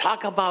to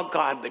talk about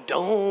God, but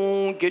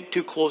don't get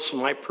too close to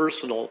my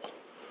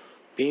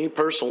being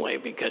personally,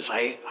 because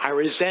I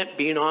resent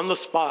being on the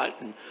spot.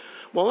 And,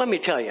 well, let me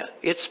tell you,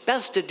 it's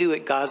best to do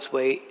it God's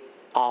way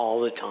all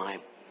the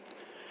time.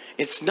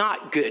 It's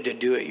not good to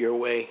do it your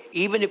way,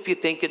 even if you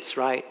think it's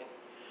right,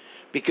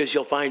 because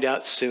you'll find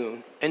out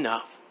soon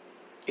enough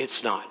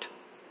it's not.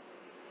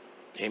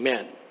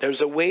 Amen.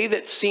 There's a way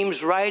that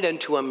seems right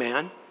unto a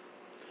man,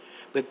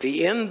 but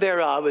the end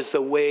thereof is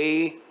the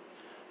way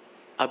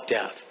of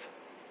death.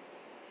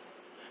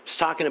 It's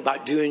talking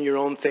about doing your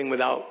own thing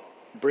without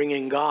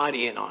bringing God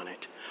in on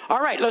it. All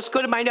right, let's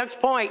go to my next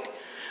point.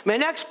 My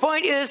next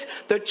point is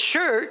the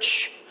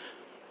church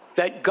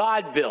that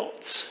God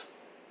builds.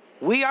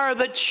 We are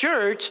the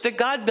church that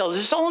God builds.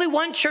 There's only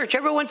one church.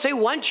 Everyone say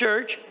one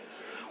church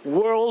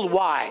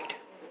worldwide.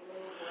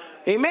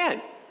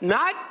 Amen.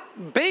 Not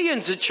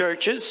billions of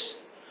churches,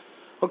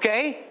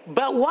 okay,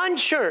 but one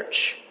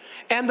church.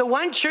 And the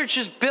one church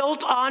is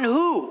built on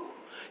who?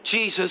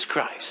 Jesus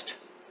Christ.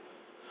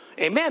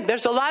 Amen.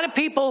 There's a lot of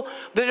people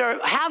that are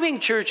having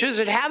churches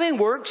and having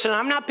works, and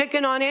I'm not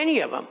picking on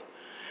any of them.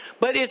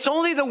 But it's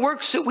only the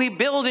works that we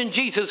build in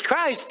Jesus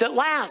Christ that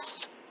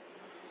last.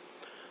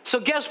 So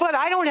guess what?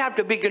 I don't have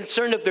to be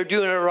concerned if they're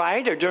doing it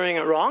right or doing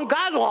it wrong.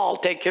 God will all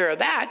take care of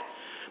that.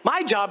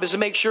 My job is to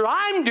make sure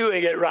I'm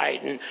doing it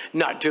right and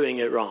not doing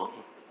it wrong.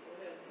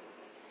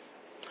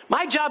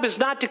 My job is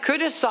not to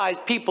criticize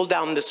people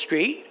down the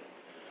street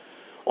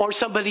or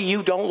somebody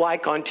you don't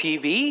like on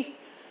TV.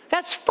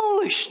 That's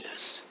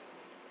foolishness.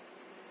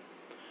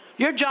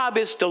 Your job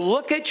is to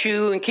look at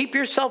you and keep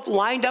yourself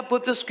lined up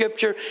with the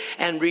scripture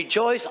and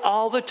rejoice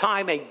all the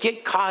time and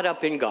get caught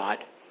up in God.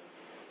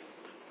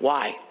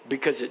 Why?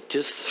 Because it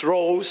just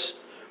throws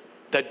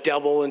the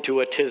devil into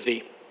a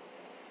tizzy.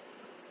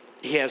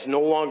 He has no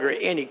longer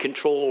any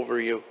control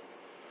over you.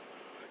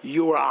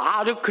 You are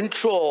out of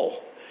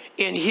control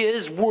in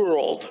his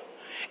world,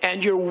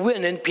 and you're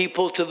winning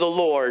people to the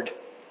Lord,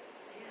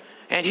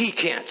 and he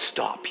can't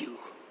stop you.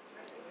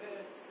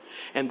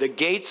 And the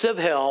gates of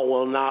hell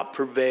will not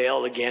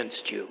prevail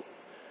against you.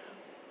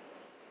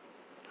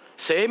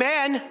 Say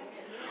amen.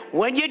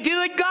 When you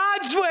do it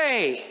God's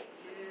way,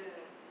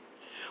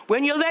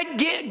 when you let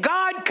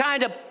God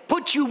kind of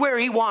put you where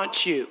he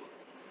wants you.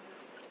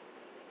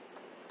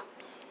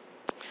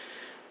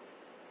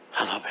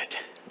 I love it.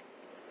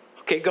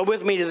 Okay, go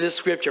with me to this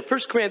scripture.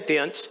 1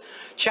 Corinthians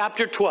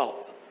chapter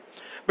 12,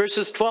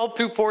 verses 12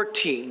 through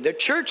 14. The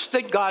church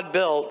that God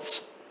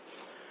builds.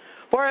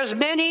 For as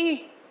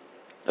the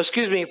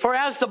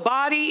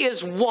body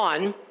is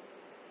one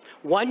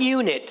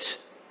unit,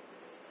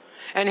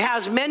 and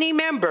has many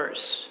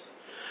members,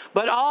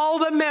 but all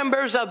the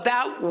members of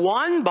that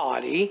one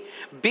body,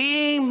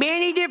 being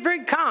many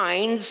different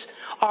kinds,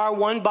 are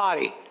one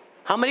body.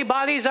 How many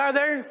bodies are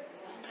there?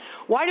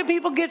 Why do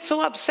people get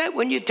so upset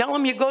when you tell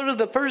them you go to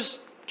the first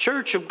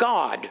church of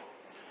God,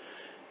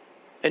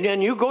 and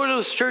then you go to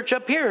this church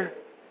up here?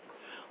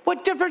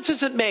 What difference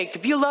does it make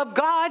if you love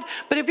God?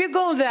 But if you're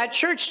going to that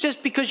church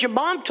just because your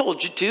mom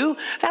told you to,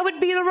 that would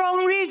be the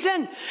wrong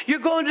reason. You're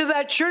going to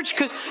that church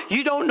because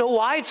you don't know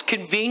why. It's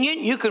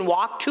convenient. You can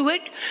walk to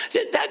it.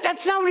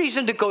 That's no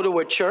reason to go to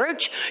a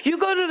church. You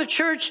go to the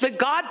church that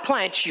God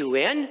plants you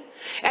in,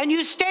 and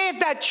you stay at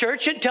that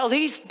church until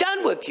he's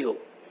done with you.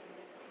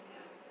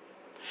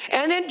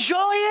 And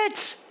enjoy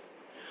it.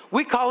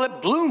 We call it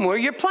bloom where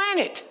you're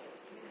planted.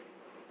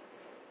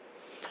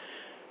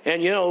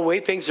 And you know, the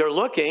way things are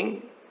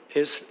looking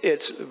is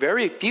it's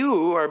very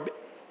few are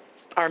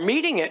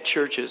meeting at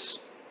churches.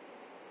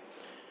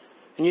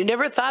 And you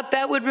never thought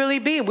that would really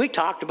be. We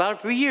talked about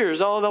it for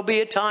years. Oh, there'll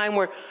be a time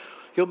where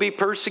you'll be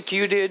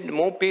persecuted and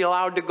won't be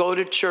allowed to go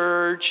to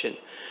church, and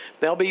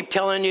they'll be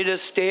telling you to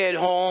stay at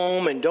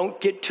home and don't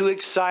get too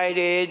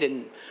excited,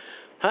 and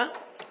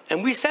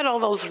and we said all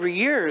those for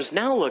years.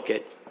 Now look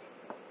at.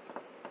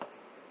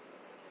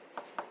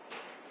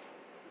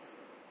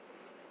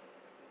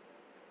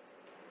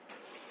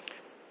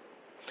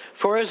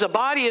 For as a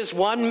body is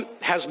one,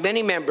 has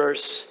many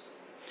members,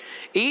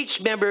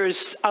 each member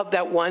is of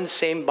that one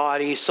same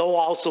body, so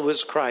also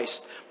is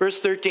Christ. Verse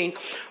 13,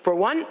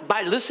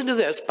 listen to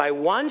this, by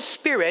one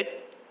Spirit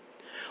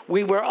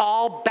we were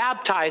all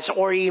baptized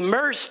or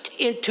immersed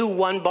into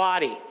one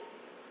body.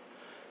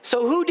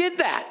 So who did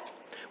that?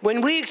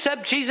 When we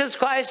accept Jesus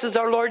Christ as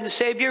our Lord and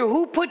Savior,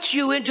 who puts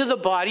you into the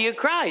body of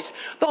Christ?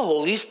 The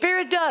Holy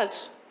Spirit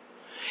does.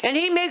 And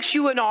he makes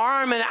you an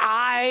arm, an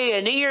eye,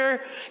 an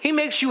ear. He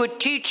makes you a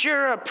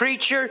teacher, a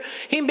preacher.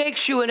 He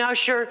makes you an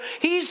usher.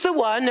 He's the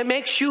one that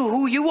makes you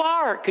who you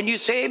are. Can you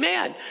say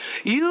amen?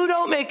 You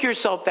don't make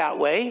yourself that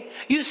way.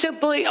 You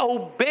simply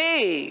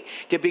obey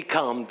to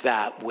become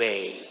that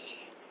way.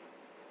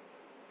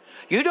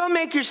 You don't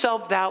make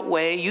yourself that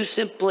way. You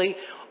simply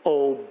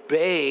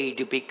obey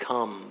to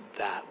become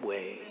that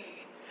way.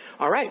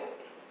 All right.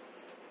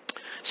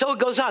 So it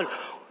goes on.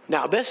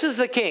 Now, this is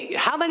the king.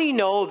 How many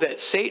know that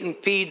Satan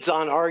feeds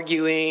on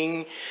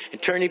arguing and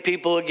turning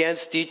people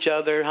against each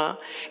other,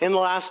 In the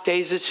last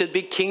days, it should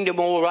be kingdom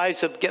will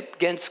rise up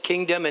against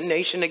kingdom and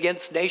nation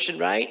against nation,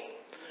 right?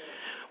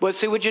 But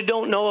see, what you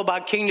don't know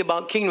about kingdom,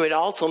 it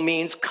also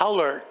means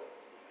color.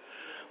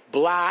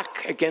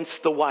 Black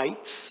against the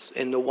whites,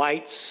 and the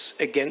whites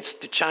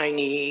against the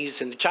Chinese,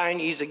 and the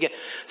Chinese against,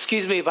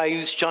 excuse me if I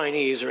use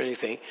Chinese or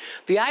anything.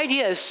 The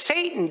idea is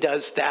Satan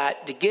does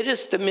that to get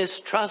us to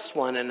mistrust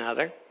one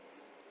another,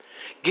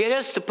 get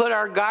us to put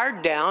our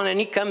guard down, and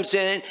he comes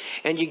in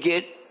and you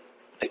get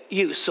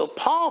you. So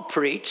Paul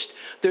preached,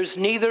 there's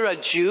neither a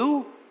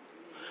Jew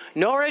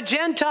nor a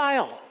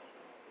Gentile.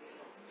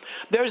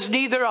 There's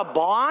neither a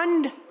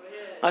bond,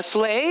 a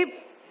slave,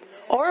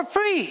 or a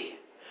free.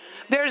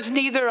 There's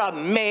neither a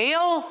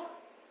male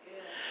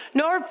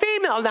nor a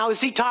female. Now,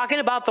 is he talking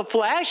about the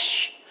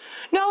flesh?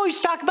 No,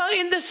 he's talking about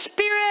in the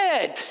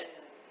spirit.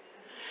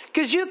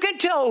 Because you can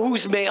tell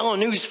who's male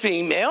and who's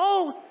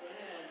female,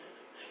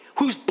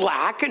 who's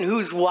black and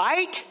who's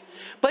white.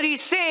 But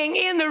he's saying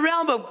in the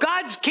realm of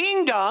God's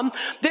kingdom,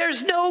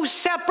 there's no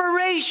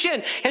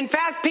separation. In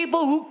fact,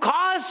 people who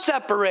cause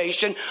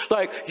separation,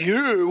 like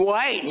you're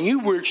white and you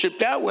worship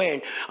that way,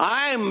 and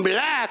I'm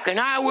black and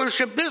I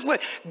worship this way.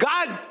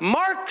 God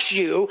marks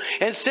you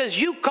and says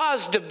you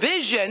cause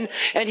division,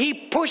 and he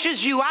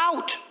pushes you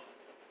out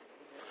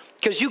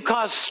because you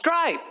cause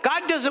strife.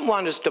 God doesn't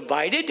want us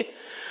divided.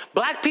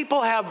 Black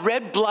people have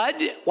red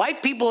blood.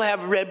 White people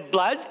have red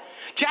blood.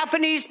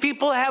 Japanese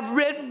people have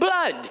red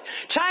blood.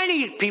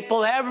 Chinese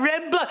people have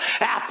red blood.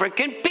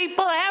 African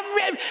people have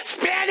red.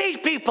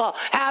 Spanish people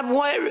have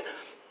white.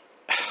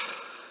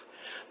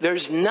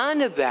 There's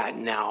none of that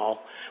now.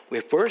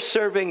 If we're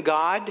serving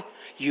God,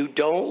 you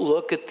don't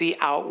look at the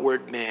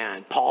outward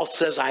man. Paul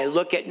says, I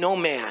look at no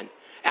man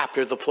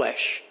after the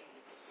flesh.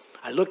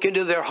 I look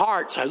into their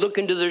hearts. I look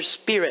into their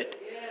spirit.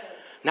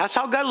 And that's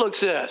how God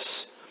looks at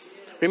us.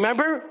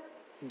 Remember,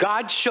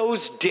 God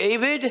chose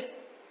David.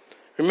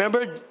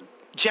 Remember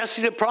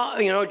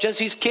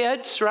Jesse's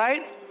kids,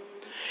 right?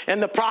 And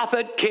the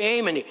prophet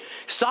came and he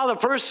saw the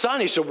first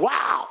son. He said,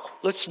 wow,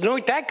 let's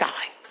anoint that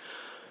guy.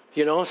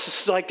 You know, it's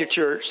just like the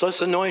church.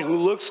 Let's anoint who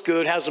looks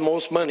good, has the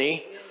most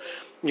money,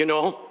 you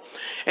know.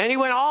 And he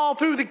went all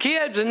through the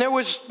kids and there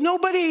was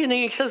nobody. And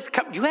he says,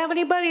 do you have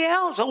anybody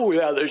else? Oh,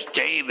 yeah, there's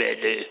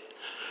David.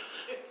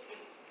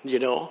 You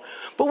know.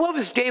 But what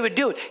was David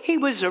doing? He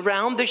was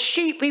around the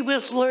sheep. He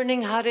was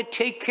learning how to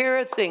take care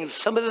of things.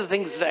 Some of the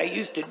things that I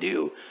used to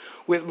do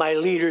with my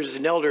leaders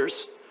and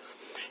elders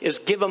is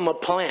give them a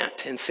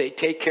plant and say,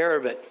 take care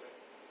of it.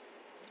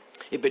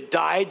 If it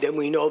died, then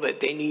we know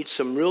that they need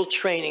some real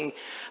training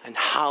on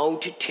how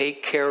to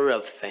take care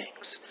of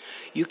things.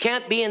 You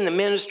can't be in the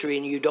ministry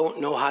and you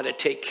don't know how to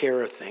take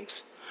care of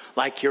things.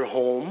 Like your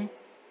home,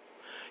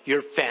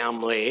 your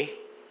family,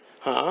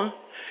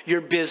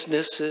 your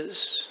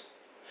businesses,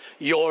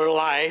 your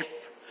life.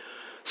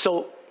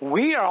 So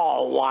we are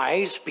all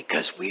wise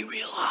because we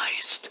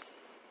realized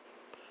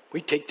we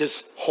take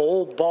this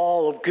whole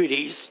ball of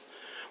goodies,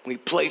 we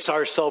place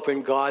ourselves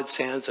in God's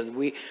hands,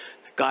 and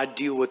God,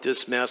 deal with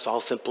this mess.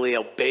 I'll simply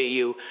obey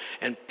you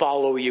and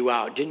follow you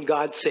out. Didn't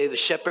God say the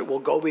shepherd will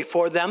go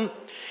before them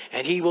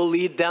and he will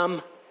lead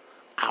them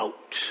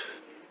out?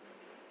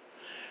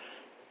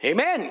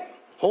 Amen.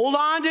 Hold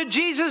on to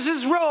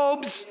Jesus'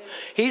 robes.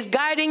 He's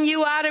guiding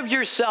you out of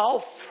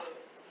yourself.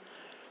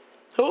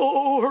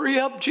 Oh, hurry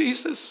up,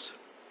 Jesus.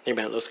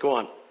 Amen. Let's go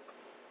on.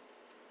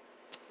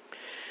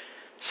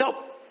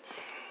 So,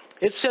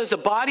 it says the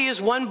body is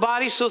one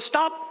body, so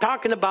stop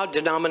talking about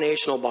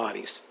denominational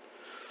bodies.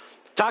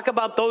 Talk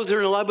about those that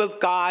are in love with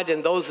God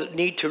and those that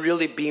need to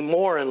really be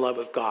more in love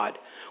with God.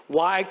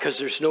 Why? Because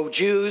there's no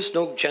Jews,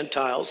 no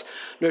Gentiles.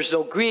 There's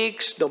no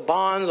Greeks, no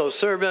bonds, no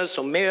servants,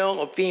 no male,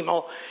 no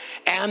female.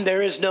 And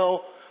there is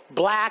no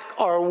black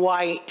or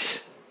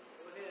white,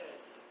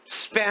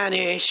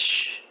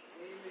 Spanish,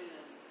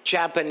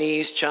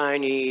 Japanese,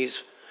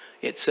 Chinese.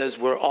 It says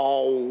we're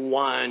all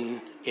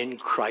one in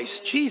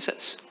Christ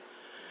Jesus.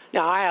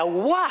 Now,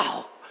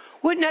 wow,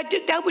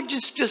 wouldn't that would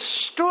just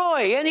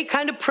destroy any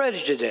kind of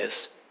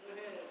prejudice.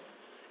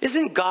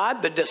 Isn't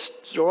God the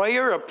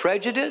destroyer of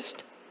prejudice?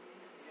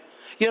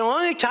 You know, the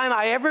only time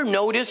I ever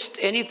noticed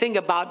anything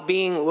about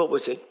being, what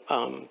was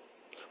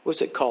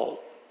it called?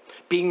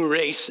 Being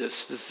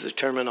racist, this is the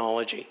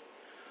terminology.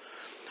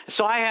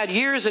 So I had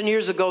years and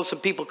years ago some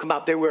people come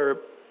out, they were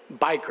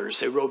bikers,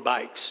 they rode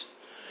bikes.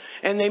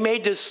 And they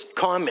made this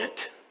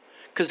comment.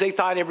 Because they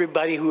thought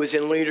everybody who was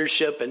in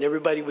leadership and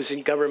everybody who was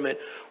in government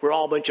were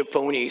all a bunch of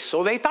phonies.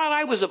 So they thought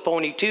I was a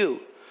phony too.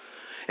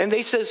 And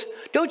they says,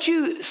 don't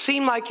you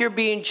seem like you're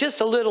being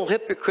just a little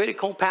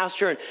hypocritical,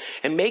 Pastor,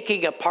 and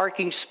making a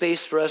parking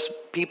space for us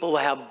people to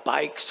have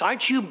bikes?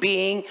 Aren't you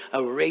being a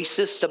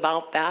racist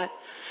about that? And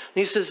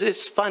he says,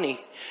 it's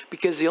funny,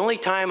 because the only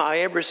time I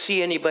ever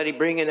see anybody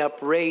bringing up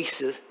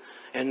race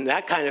and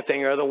that kind of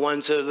thing are the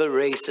ones that are the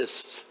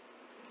racists.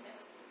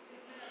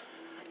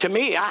 To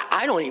me,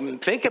 I don't even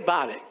think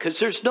about it, because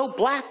there's no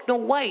black, no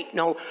white,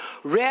 no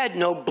red,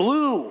 no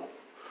blue,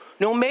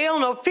 no male,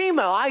 no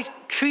female. I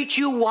treat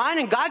you one,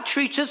 and God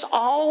treats us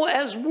all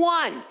as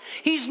one.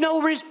 He's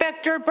no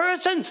respecter of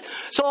persons.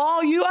 So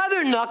all you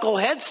other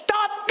knuckleheads,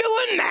 stop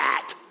doing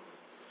that.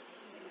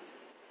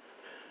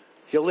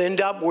 You'll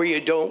end up where you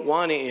don't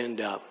want to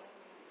end up.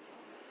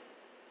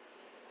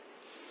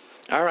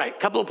 All right, a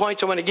couple of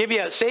points I want to give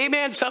you. Say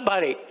amen,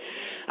 somebody.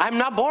 I'm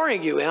not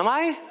boring you, am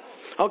I?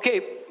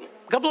 Okay.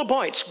 Couple of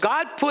points.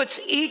 God puts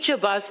each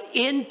of us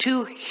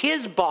into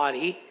his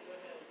body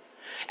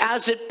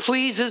as it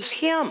pleases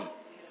him.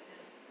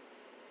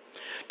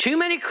 Too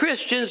many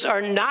Christians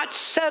are not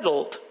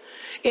settled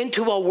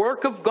into a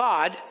work of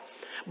God,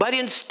 but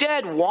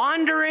instead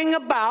wandering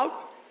about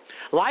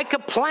like a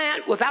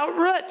plant without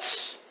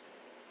roots.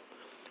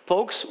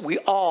 Folks, we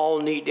all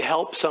need to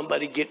help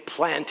somebody get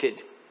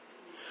planted.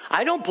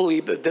 I don't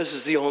believe that this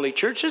is the only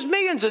church. There's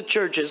millions of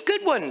churches,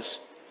 good ones.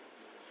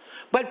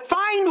 But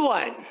find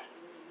one.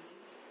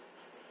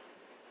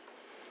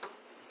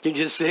 You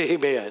just say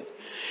amen.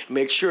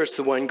 Make sure it's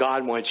the one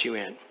God wants you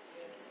in.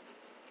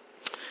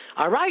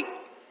 All right.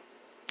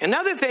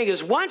 Another thing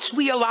is, once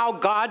we allow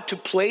God to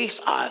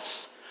place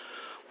us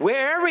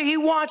wherever he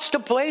wants to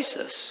place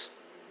us,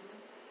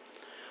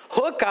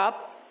 hook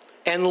up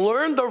and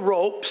learn the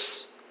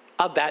ropes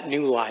of that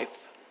new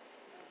life.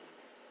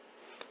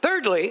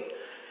 Thirdly,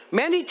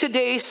 many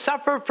today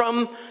suffer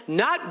from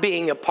not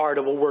being a part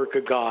of a work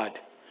of God.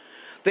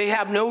 They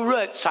have no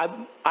roots.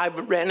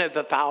 I've ran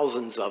into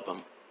thousands of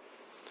them.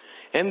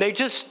 And they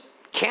just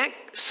can't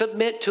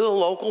submit to a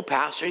local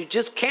pastor. You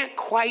just can't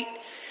quite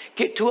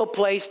get to a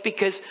place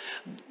because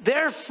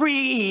they're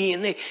free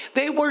and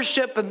they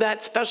worship in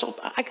that special.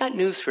 I got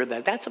news for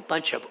that. That's a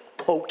bunch of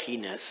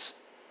hokiness.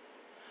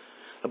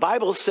 The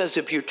Bible says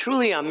if you're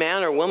truly a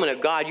man or woman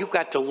of God, you've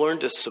got to learn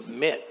to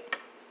submit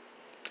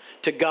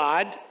to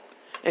God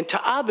and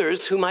to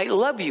others who might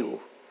love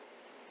you.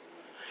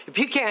 If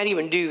you can't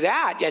even do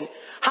that, then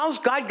how's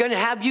God going to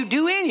have you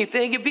do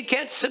anything if you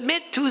can't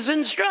submit to his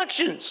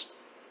instructions?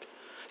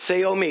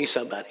 Say, oh me,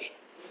 somebody.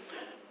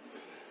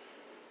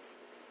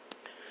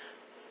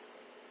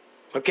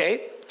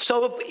 Okay,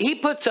 so if he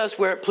puts us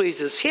where it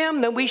pleases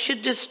him, then we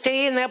should just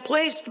stay in that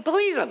place to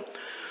please him.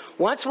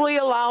 Once we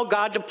allow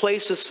God to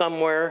place us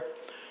somewhere,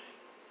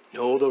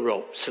 know the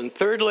ropes. And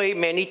thirdly,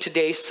 many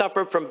today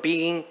suffer from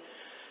being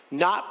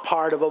not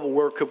part of a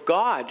work of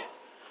God.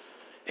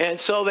 And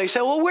so they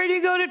say, well, where do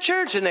you go to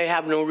church? And they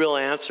have no real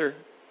answer.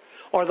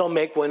 Or they'll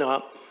make one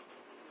up.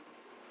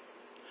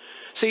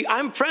 See,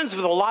 I'm friends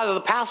with a lot of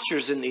the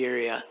pastors in the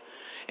area.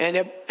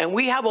 And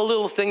we have a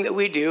little thing that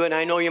we do, and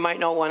I know you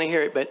might not want to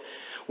hear it, but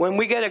when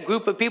we get a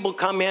group of people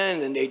come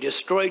in and they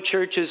destroy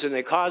churches and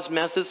they cause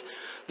messes,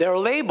 they're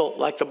labeled,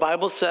 like the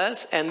Bible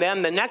says, and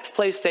then the next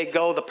place they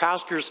go, the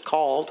pastor's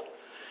called,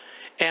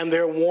 and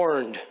they're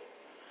warned,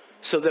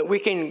 so that we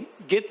can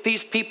get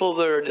these people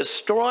that are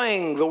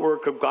destroying the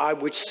work of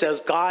God, which says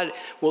God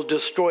will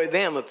destroy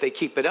them if they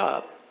keep it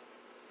up.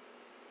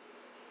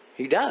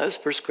 He does,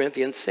 1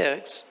 Corinthians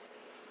 6.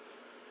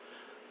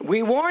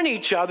 We warn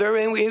each other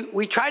and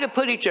we try to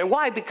put each other.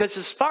 Why? Because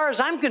as far as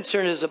I'm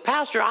concerned as a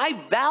pastor, I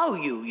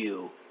value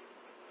you.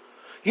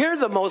 You're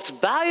the most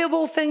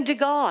valuable thing to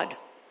God.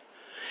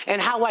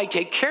 And how I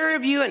take care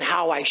of you and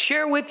how I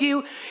share with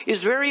you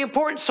is very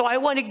important. So I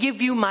want to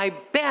give you my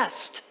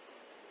best.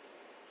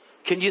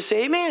 Can you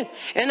say amen?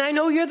 And I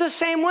know you're the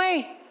same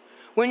way.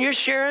 When you're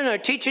sharing or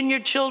teaching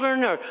your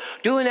children or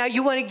doing that,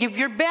 you want to give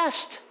your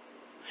best.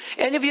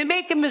 And if you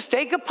make a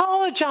mistake,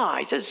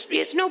 apologize.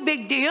 It's no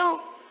big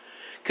deal.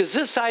 Because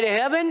this side of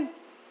heaven,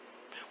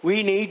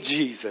 we need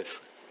Jesus.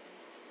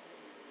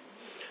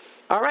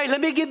 All right, let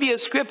me give you a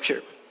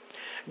scripture.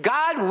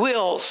 God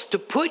wills to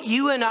put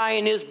you and I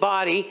in his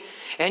body,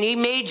 and he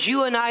made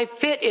you and I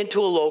fit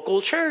into a local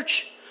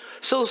church.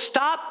 So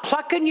stop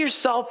plucking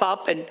yourself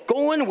up and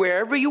going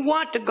wherever you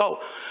want to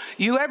go.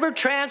 You ever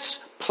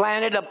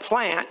transplanted a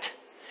plant,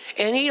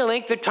 any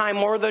length of time,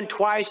 more than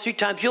twice, 3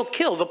 times, you'll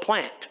kill the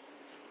plant.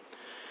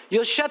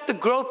 You'll shut the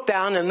growth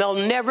down and they'll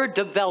never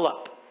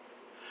develop.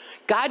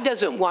 God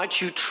doesn't want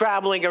you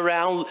traveling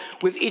around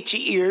with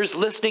itchy ears,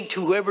 listening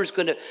to whoever's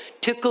going to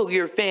tickle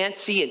your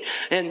fancy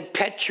and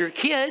pet your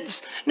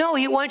kids. No,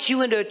 he wants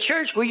you into a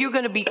church where you're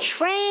going to be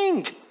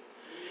trained.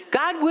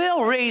 God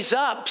will raise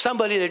up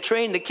somebody to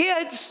train the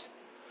kids.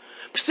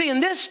 See,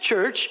 in this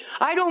church,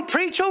 I don't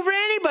preach over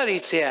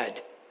anybody's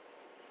head.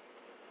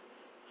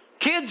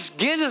 Kids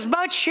get as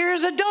much here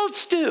as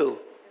adults do,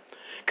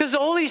 because the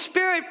Holy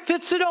Spirit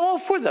fits it all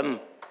for them.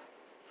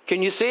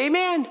 Can you say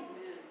amen?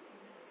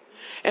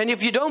 And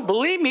if you don't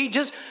believe me,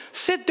 just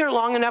sit there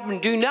long enough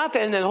and do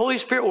nothing, and the Holy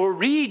Spirit will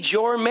read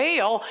your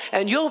mail,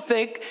 and you'll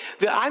think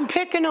that I'm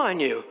picking on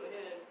you.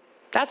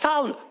 That's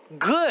how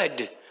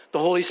good the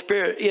Holy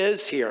Spirit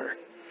is here.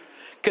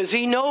 Because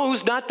he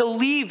knows not to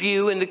leave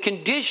you in the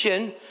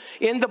condition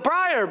in the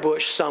briar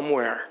bush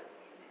somewhere.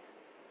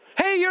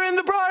 Hey, you're in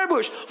the briar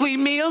bush. Leave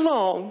me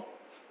alone.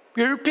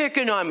 You're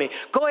picking on me.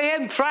 Go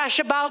ahead and thrash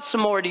about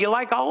some more. Do you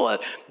like all the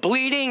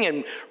bleeding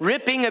and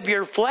ripping of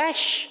your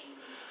flesh?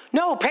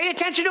 No, pay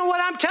attention to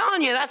what I'm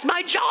telling you. That's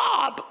my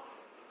job.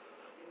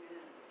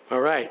 All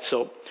right,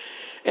 so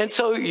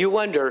you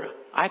wonder,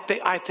 I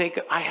think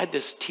I had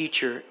this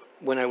teacher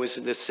when I was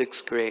in the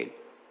 6th grade.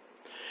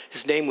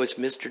 His name was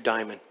Mr.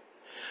 Diamond.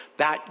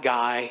 That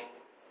guy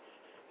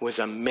was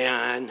a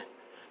man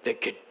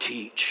that could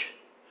teach.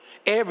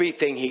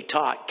 Everything he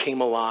taught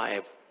came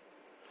alive.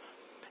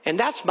 And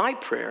that's my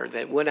prayer,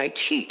 that when I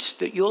teach,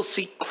 that you'll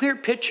see clear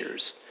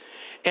pictures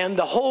and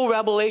the whole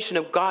revelation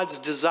of God's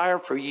desire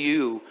for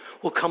you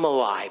will come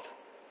alive.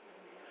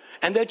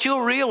 And that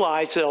you'll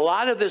realize that a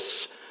lot of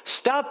this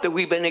stuff that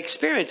we've been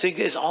experiencing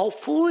is all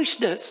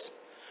foolishness.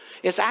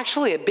 It's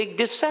actually a big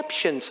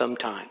deception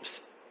sometimes.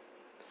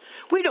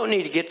 We don't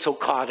need to get so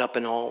caught up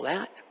in all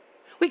that.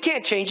 We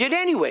can't change it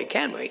anyway,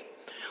 can we?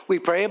 We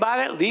pray about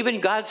it, leave it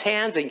in God's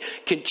hands, and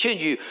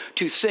continue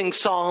to sing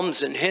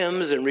psalms and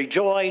hymns and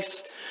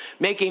rejoice,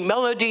 making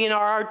melody in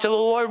our heart to the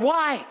Lord.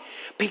 Why?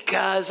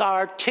 Because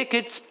our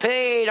tickets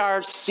paid,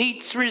 our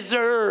seats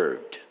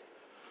reserved.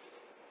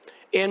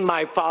 In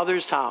my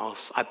Father's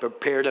house, I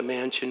prepared a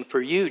mansion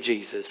for you,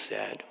 Jesus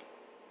said.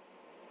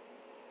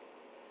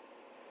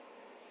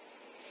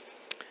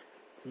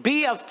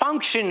 Be a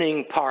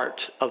functioning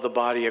part of the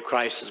body of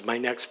Christ is my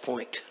next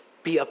point.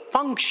 Be a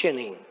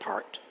functioning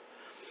part.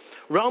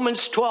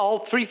 Romans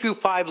 12, 3 through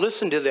 5,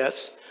 listen to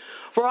this.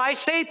 For I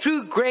say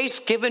through grace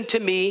given to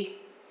me,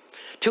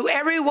 to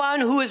everyone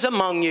who is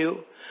among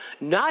you,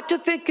 not to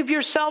think of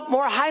yourself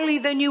more highly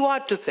than you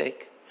ought to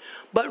think,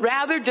 but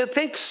rather to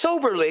think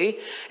soberly,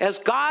 as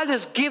God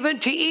has given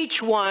to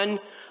each one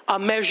a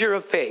measure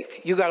of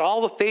faith. You got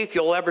all the faith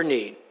you'll ever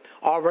need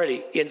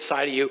already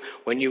inside of you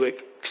when you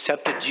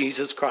accepted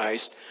Jesus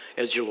Christ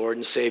as your Lord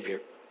and Savior.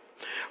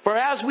 For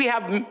as we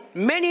have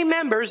many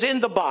members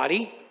in the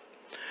body,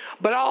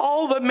 but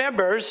all the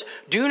members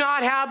do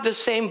not have the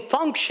same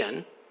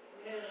function,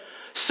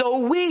 so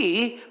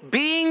we,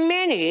 being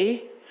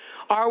many,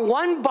 are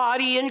one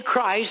body in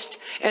Christ,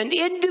 and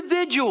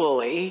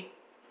individually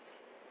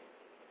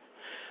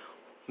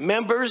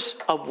members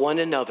of one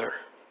another.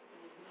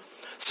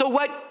 So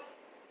what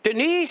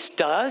Denise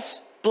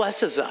does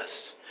blesses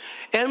us.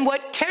 And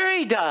what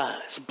Terry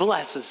does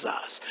blesses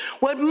us.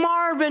 What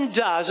Marvin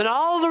does, and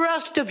all the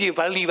rest of you, if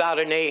I leave out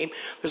a name,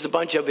 there's a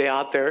bunch of you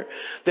out there,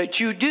 that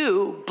you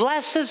do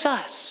blesses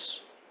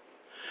us.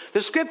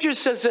 The scripture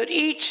says that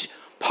each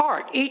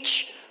part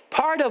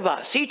of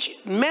us, each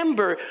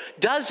member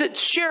does its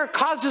share,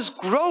 causes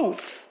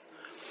growth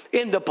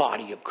in the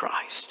body of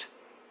Christ.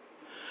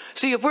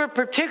 See, if we're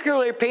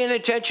particularly paying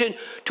attention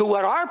to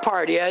what our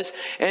part is,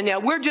 and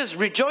that we're just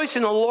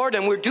rejoicing in the Lord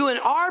and we're doing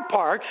our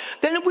part,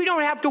 then we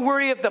don't have to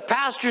worry if the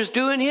pastor's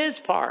doing his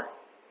part.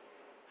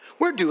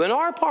 We're doing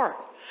our part.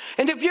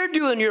 And if you're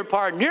doing your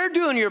part, and you're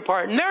doing your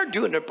part, and they're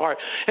doing their part,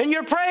 and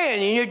you're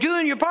praying and you're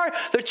doing your part,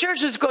 the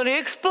church is going to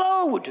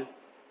explode.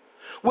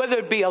 Whether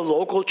it be a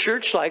local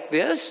church like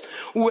this,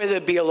 whether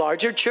it be a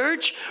larger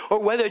church, or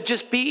whether it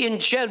just be in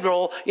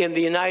general in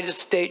the United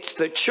States,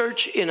 the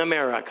church in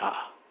America.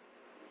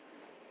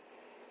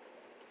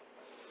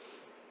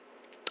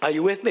 Are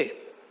you with me?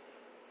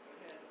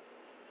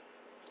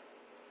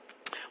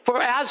 For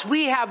as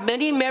we have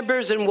many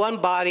members in one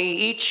body,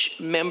 each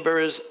member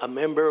is a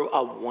member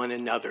of one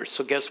another.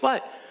 So guess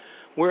what?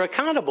 We're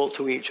accountable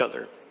to each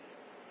other.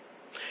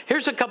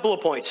 Here's a couple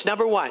of points.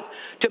 Number one,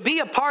 to be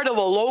a part of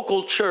a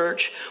local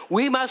church,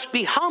 we must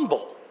be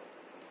humble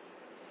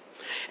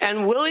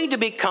and willing to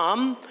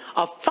become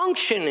a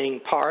functioning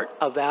part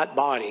of that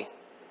body.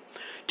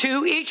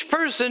 Two, each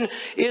person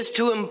is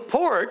to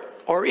impart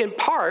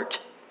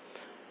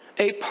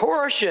a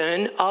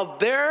portion of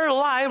their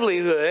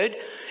livelihood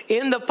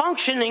in the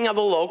functioning of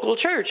a local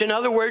church. In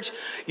other words,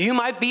 you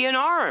might be an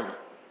arm.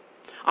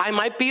 I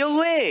might be a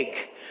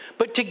leg.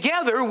 But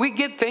together we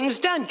get things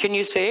done. Can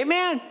you say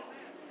amen?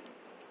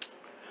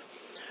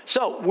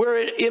 So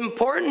we're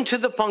important to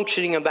the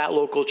functioning of that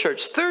local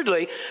church.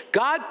 Thirdly,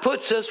 God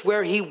puts us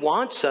where he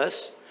wants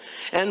us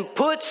and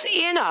puts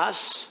in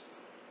us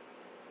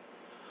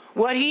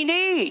what he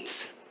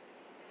needs.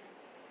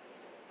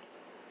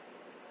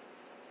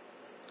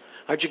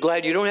 Aren't you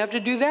glad you don't have to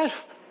do that?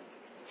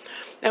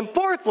 And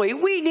fourthly,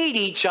 we need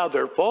each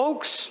other,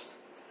 folks.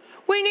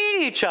 We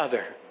need each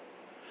other.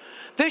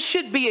 This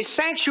should be a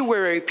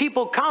sanctuary.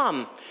 People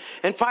come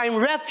and find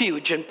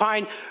refuge and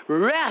find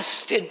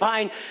rest and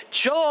find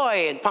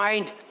joy and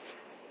find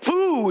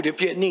food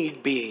if you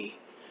need be.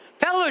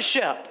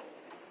 Fellowship.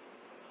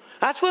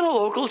 That's what a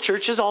local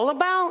church is all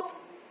about.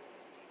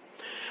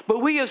 But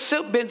we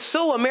have been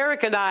so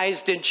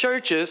Americanized in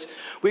churches.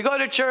 We go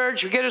to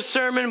church, we get a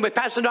sermon, we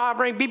pass an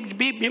offering, beep,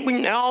 beep, beep,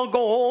 we all go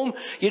home.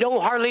 You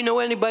don't hardly know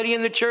anybody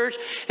in the church.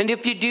 And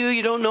if you do,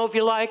 you don't know if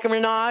you like them or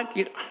not.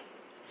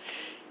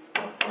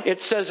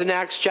 It says in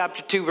Acts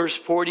chapter 2, verse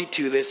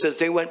 42, that says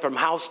they went from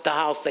house to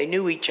house. They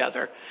knew each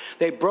other.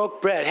 They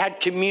broke bread, had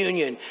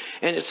communion.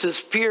 And it says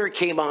fear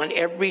came on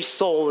every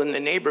soul in the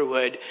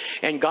neighborhood.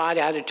 And God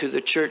added to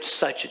the church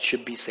such it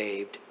should be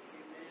saved.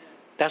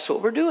 That's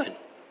what we're doing.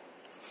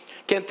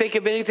 Can't think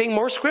of anything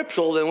more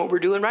scriptural than what we're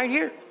doing right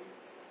here.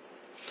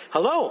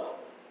 Hello.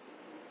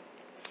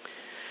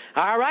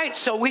 All right,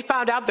 so we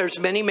found out there's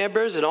many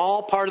members and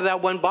all part of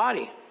that one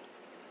body.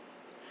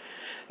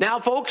 Now,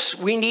 folks,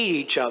 we need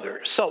each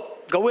other. So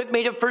go with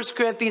me to 1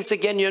 Corinthians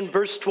again in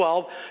verse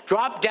 12.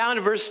 Drop down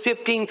to verse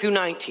 15 through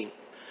 19.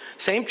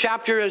 Same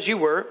chapter as you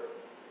were.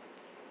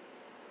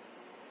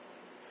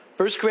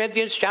 1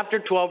 Corinthians chapter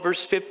 12,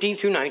 verse 15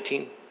 through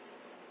 19.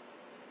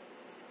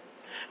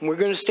 And we're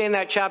going to stay in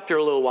that chapter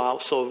a little while,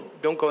 so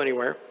don't go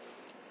anywhere.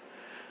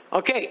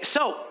 Okay,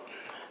 so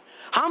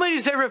how many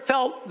has ever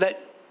felt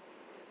that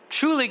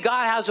truly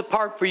God has a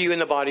part for you in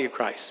the body of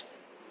Christ?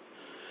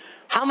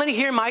 How many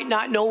here might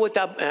not know what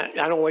the,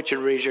 I don't want you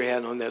to raise your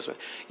hand on this one.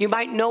 You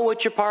might know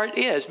what your part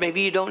is.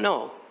 Maybe you don't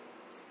know.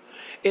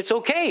 It's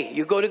okay.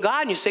 You go to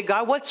God and you say,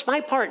 God, what's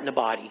my part in the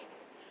body?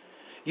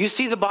 You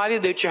see the body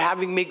that you're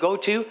having me go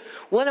to?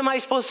 What am I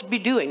supposed to be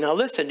doing? Now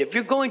listen, if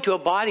you're going to a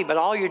body, but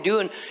all you're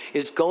doing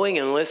is going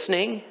and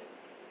listening,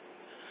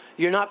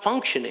 you're not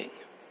functioning.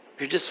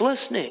 You're just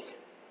listening.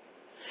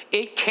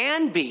 It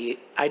can be,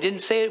 I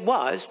didn't say it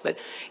was, but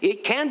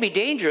it can be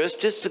dangerous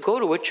just to go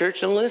to a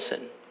church and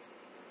listen.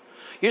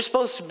 You're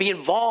supposed to be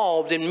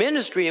involved in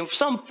ministry in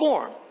some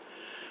form.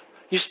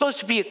 You're supposed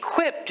to be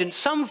equipped in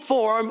some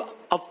form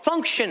of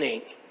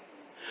functioning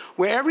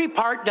where every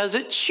part does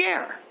its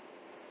share.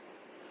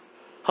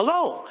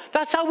 Hello,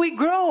 that's how we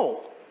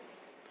grow.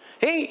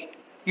 Hey,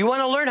 you want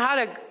to learn how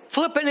to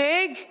flip an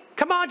egg?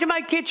 Come on to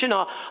my kitchen.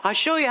 I'll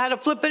show you how to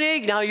flip an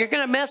egg. Now, you're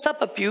going to mess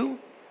up a few.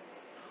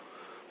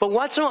 But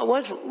once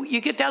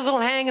you get that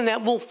little hang and that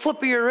little flip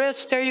of your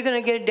wrist there, you're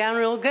going to get it down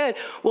real good.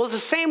 Well, it's the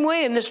same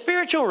way in the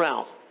spiritual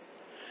realm.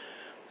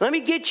 Let me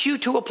get you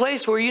to a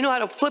place where you know how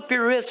to flip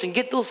your wrists and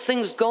get those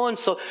things going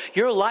so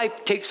your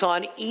life takes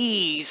on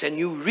ease and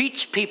you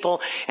reach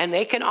people and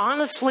they can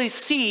honestly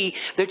see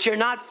that you're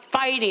not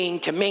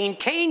fighting to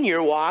maintain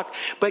your walk,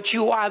 but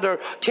you are either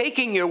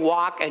taking your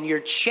walk and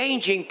you're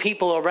changing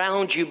people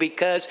around you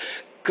because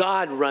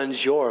God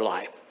runs your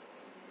life.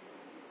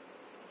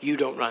 You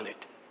don't run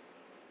it.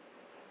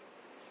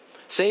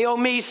 Say, oh,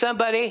 me,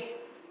 somebody.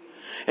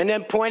 And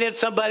then point at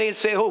somebody and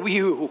say, oh,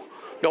 you.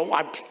 No,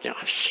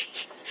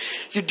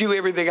 you do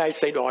everything I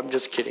say. No, I'm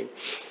just kidding.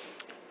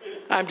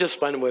 I'm just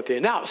fun with you.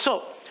 Now,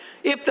 so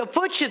if the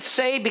foot should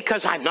say,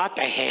 because I'm not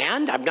the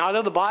hand, I'm not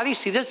of the body.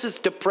 See, this is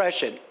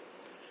depression.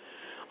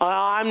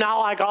 I'm not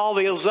like all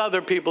those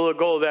other people that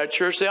go to that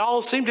church. They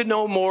all seem to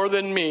know more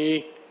than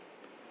me.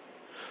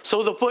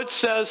 So the foot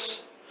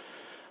says,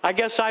 I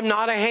guess I'm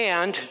not a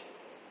hand.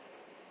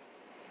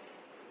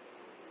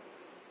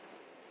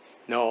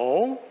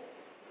 No.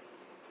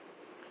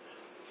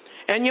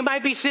 And you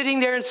might be sitting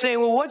there and saying,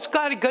 well, what's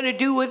God going to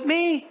do with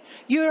me?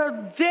 You're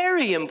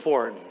very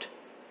important.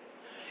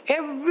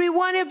 Every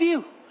one of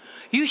you.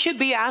 You should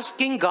be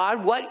asking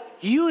God what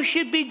you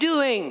should be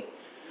doing.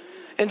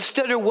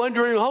 Instead of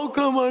wondering, how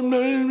come I'm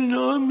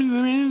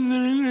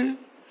not?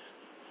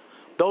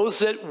 Those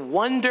that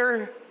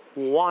wonder,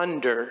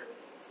 wander.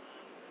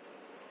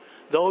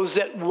 Those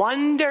that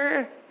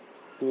wonder,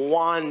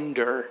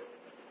 wander.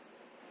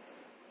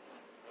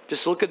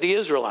 Just look at the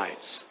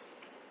Israelites.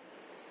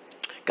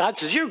 God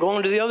says, you're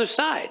going to the other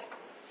side.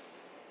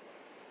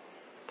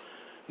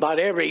 About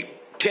every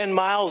 10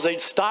 miles, they'd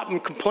stop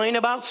and complain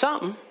about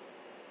something.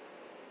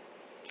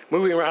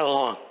 Moving right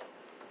along.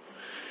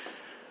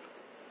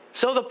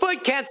 So the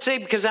foot can't say,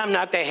 because I'm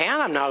not the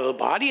hand, I'm not of the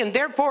body, and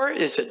therefore,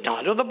 is it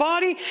not of the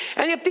body?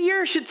 And if the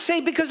ear should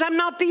say, because I'm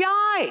not the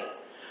eye,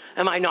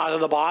 am I not of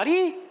the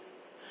body?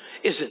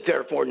 Is it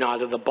therefore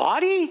not of the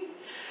body?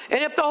 And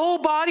if the whole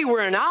body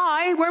were an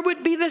eye, where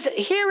would be this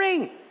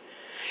hearing?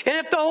 And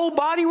if the whole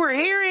body were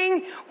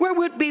hearing, where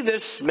would be the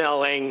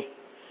smelling?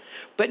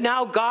 But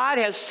now God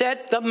has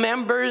set the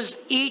members,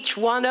 each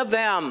one of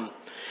them,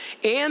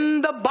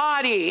 in the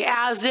body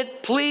as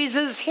it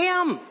pleases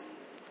him.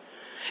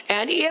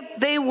 And if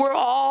they were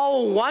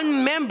all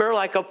one member,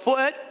 like a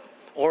foot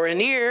or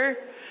an ear,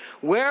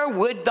 where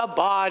would the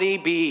body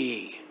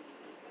be?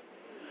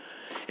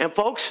 And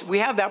folks, we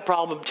have that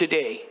problem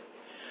today.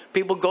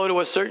 People go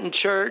to a certain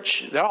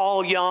church, they're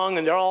all young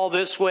and they're all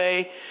this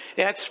way.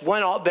 That's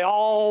when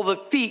all the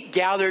feet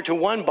gather to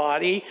one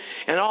body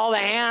and all the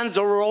hands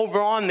are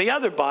over on the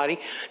other body.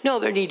 No,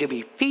 there need to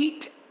be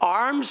feet,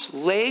 arms,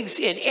 legs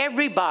in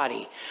every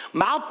body.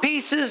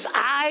 Mouthpieces,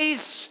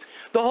 eyes,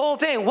 the whole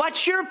thing.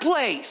 What's your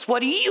place?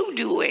 What are you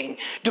doing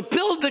to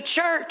build the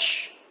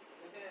church?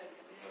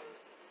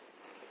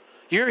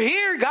 You're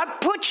here.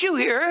 God put you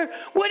here.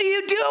 What are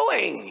you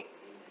doing?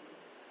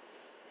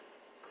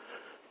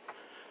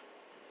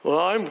 Well,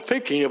 I'm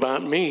thinking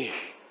about me.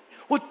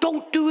 Well,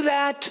 don't do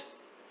that.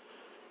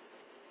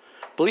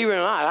 Believe it or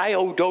not, I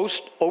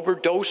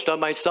overdosed on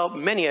myself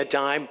many a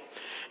time,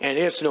 and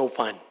it's no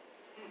fun.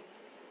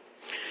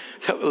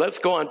 So let's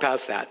go on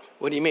past that.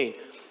 What do you mean?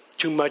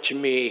 Too much of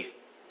me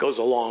goes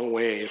a long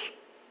ways.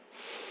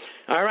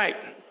 All right.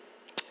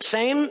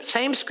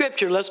 Same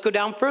scripture. Let's go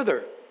down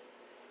further.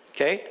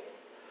 Okay?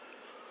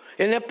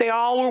 And if they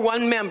all were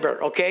one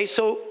member. Okay?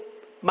 So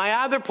my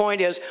other point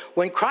is,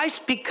 when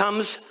Christ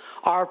becomes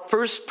our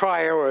first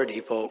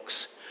priority,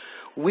 folks,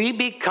 we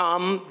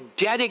become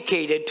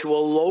dedicated to a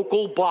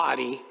local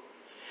body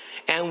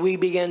and we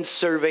begin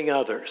serving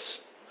others.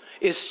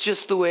 It's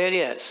just the way it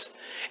is.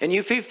 And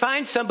if you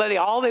find somebody,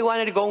 all they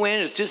wanted to go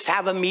in is just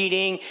have a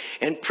meeting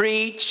and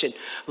preach and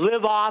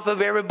live off of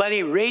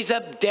everybody, raise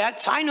up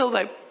debts. I know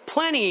that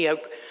plenty of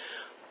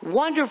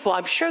wonderful,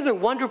 I'm sure they're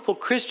wonderful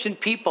Christian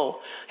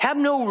people, have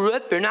no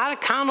root, they're not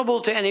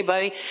accountable to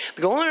anybody,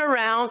 they're going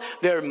around,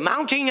 they're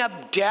mounting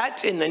up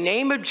debt in the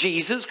name of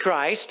Jesus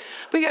Christ.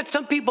 We got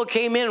some people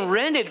came in,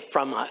 rented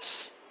from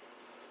us,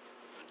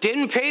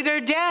 didn't pay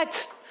their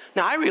debt.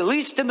 Now I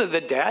released them of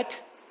the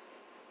debt.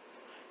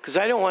 because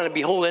I don't want to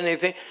be holding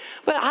anything.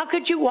 But how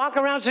could you walk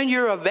around saying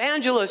you're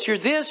evangelist, you're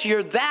this,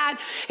 you're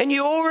that, and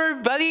you owe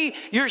everybody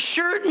your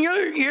shirt and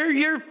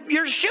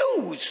your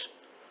shoes?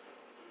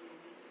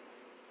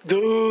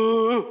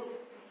 Duh.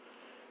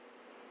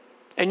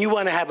 And you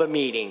want to have a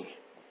meeting.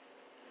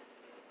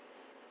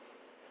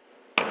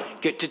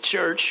 Get to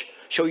church,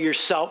 show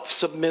yourself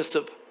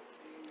submissive.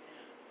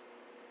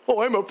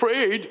 Oh, I'm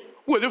afraid.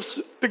 What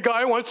if the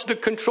guy wants to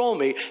control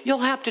me? You'll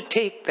have to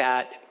take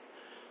that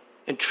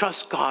and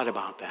trust God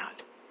about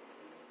that.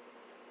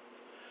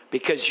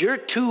 Because you're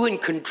too in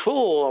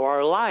control of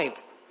our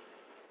life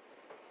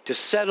to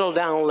settle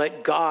down and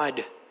let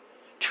God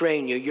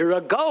train you. You're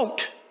a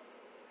goat.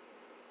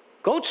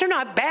 Goats are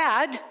not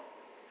bad.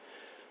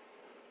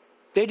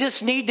 They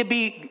just need to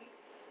be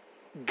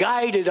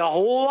guided a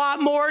whole lot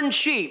more than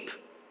sheep.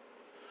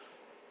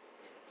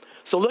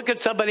 So look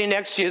at somebody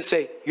next to you and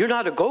say, you're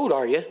not a goat,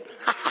 are you?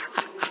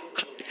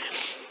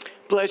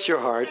 Bless your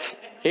hearts.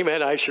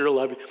 Amen. I sure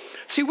love you.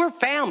 See, we're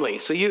family,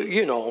 so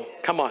you know,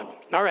 come on.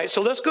 All right,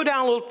 so let's go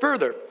down a little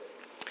further.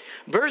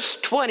 Verse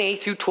 20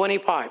 through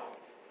 25.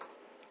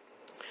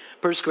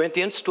 1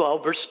 Corinthians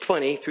 12, verse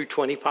 20 through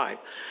 25.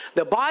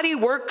 The body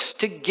works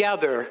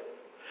together.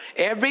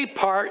 Every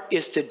part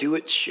is to do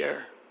its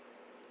share.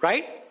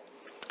 Right?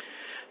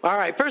 All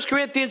right, 1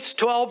 Corinthians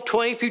 12,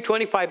 20 through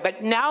 25.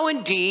 But now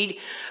indeed,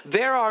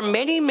 there are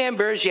many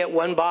members, yet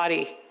one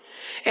body.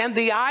 And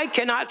the eye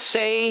cannot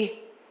say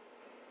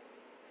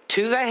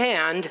to the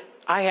hand,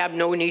 I have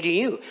no need of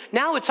you.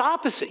 Now it's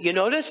opposite. You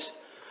notice?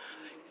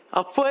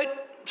 A foot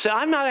says,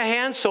 I'm not a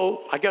hand,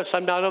 so I guess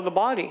I'm not of the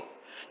body.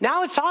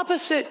 Now it's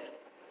opposite.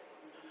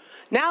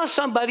 Now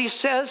somebody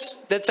says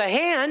that's a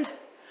hand,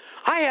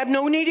 I have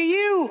no need of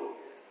you.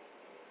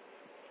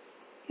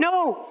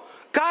 No,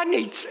 God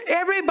needs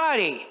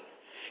everybody.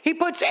 He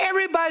puts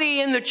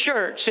everybody in the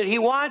church that he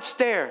wants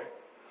there.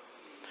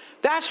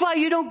 That's why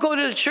you don't go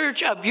to the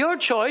church of your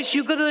choice.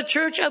 You go to the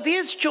church of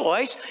his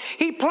choice.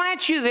 He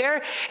plants you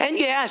there. And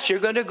yes, you're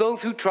going to go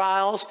through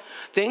trials.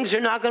 Things are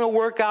not going to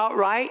work out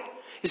right.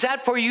 Is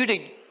that for you to,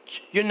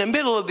 you're in the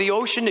middle of the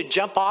ocean, to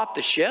jump off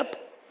the ship?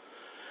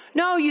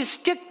 No, you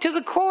stick to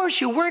the course.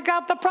 You work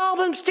out the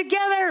problems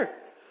together.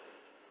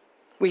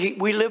 We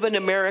live in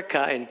America,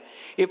 and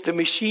if the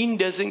machine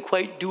doesn't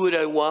quite do what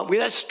I want, we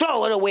let's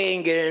throw it away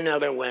and get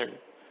another one.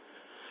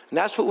 And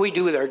that's what we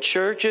do with our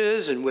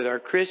churches and with our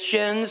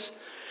Christians.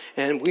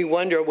 And we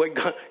wonder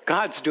what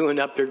God's doing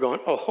up there going,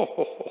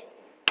 oh,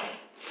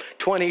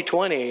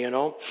 2020, you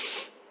know.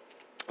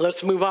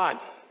 Let's move on.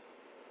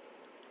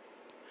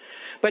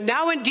 But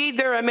now indeed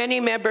there are many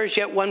members,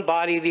 yet one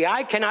body. The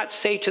eye cannot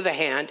say to the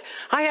hand,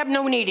 I have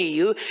no need of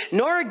you.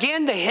 Nor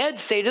again the head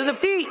say to the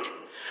feet,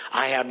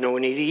 I have no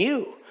need of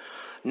you.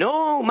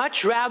 No,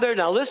 much rather,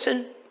 now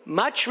listen,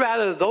 much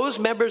rather those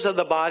members of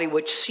the body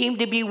which seem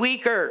to be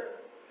weaker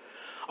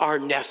are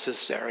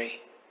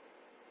necessary.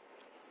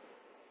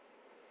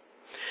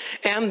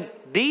 And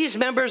these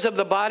members of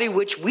the body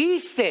which we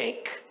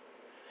think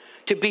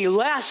to be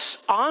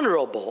less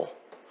honorable,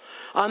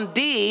 on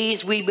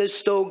these we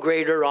bestow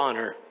greater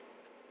honor.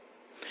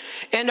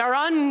 And our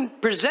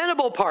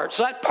unpresentable parts,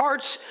 that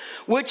parts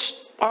which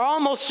are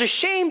almost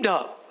ashamed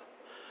of,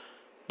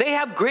 they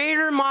have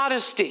greater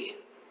modesty.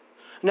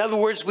 In other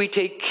words, we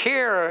take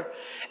care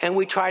and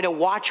we try to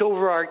watch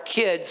over our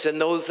kids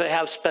and those that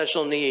have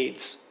special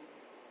needs.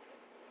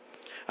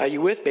 Are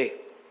you with me?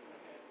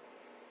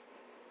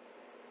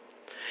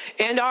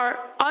 And our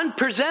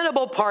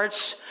unpresentable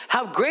parts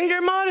have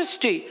greater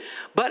modesty,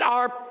 but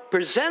our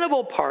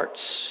presentable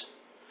parts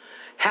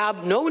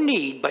have no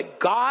need, but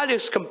God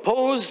has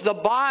composed the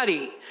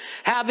body,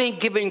 having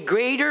given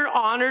greater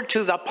honor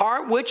to the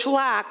part which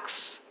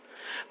lacks,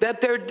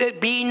 that there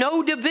be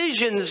no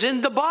divisions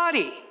in the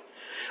body,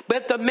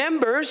 but the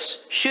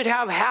members should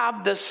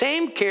have the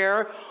same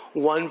care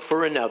one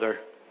for another.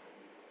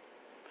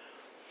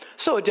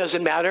 So it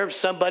doesn't matter if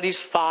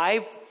somebody's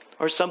 5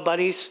 or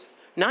somebody's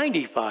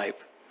 95.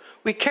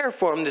 We care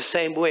for them the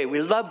same way.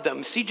 We love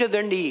them, see to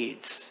their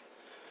needs,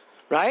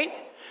 right?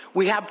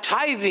 We have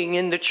tithing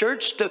in the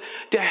church to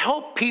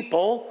help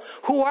people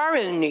who are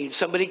in need.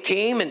 Somebody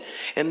came and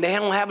they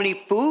don't have any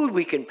food.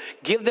 We can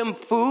give them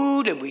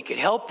food and we can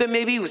help them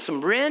maybe with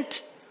some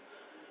rent.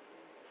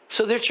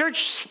 So the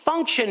church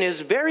function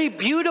is very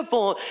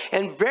beautiful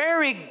and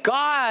very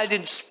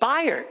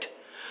God-inspired.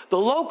 The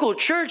local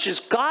church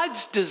is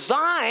God's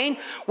design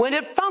when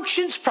it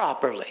functions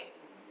properly.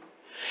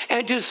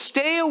 And to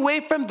stay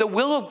away from the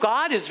will of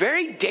God is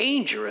very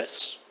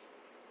dangerous.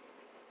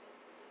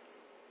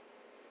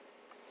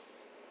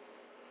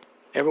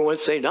 Everyone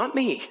say, not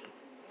me.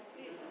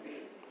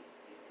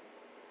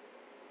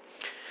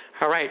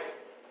 All right.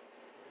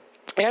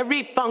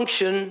 Every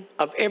function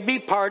of every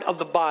part of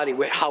the body,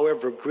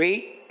 however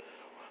great,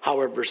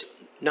 however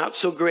not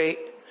so great,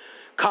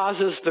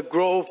 causes the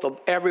growth of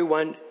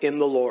everyone in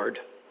the Lord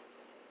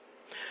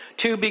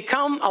to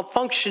become a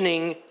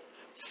functioning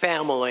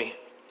family.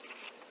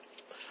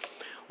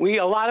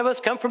 A lot of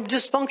us come from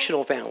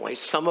dysfunctional families.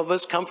 Some of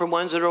us come from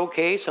ones that are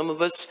okay. Some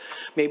of us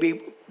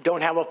maybe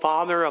don't have a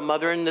father, a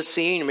mother in the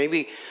scene.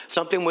 Maybe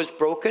something was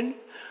broken.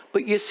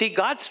 But you see,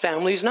 God's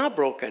family is not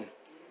broken.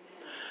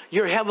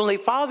 Your Heavenly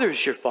Father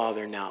is your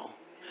Father now.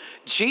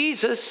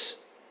 Jesus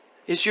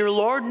is your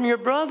Lord and your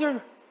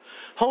brother.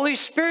 Holy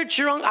Spirit's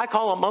your uncle. I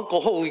call him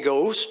Uncle Holy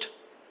Ghost.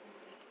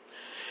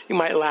 You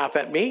might laugh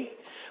at me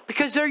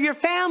because they're your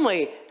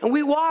family and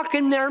we walk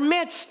in their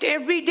midst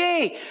every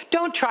day.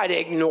 Don't try to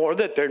ignore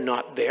that they're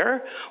not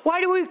there. Why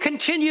do we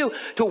continue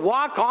to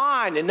walk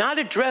on and not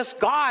address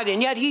God,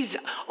 and yet He's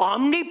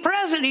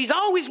omnipresent? He's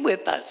always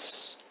with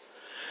us.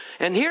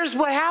 And here's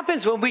what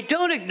happens when we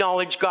don't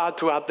acknowledge God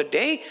throughout the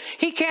day.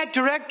 He can't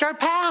direct our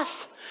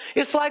path.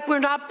 It's like we're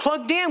not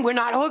plugged in. We're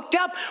not hooked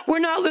up. We're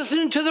not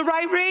listening to the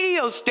right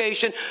radio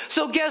station.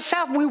 So guess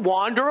what? We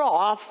wander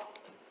off.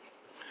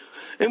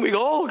 And we go,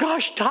 oh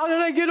gosh, how did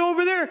I get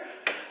over there?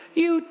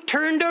 You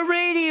turned the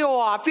radio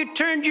off. You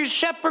turned your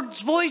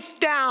shepherd's voice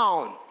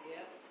down.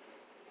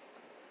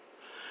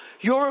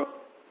 Your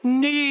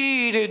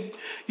need,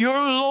 your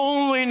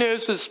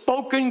loneliness is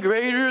spoken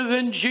greater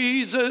than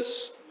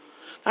Jesus.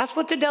 That's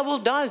what the devil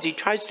does. He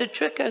tries to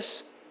trick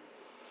us.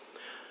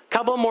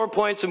 Couple more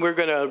points and we're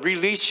going to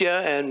release you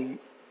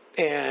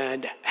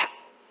and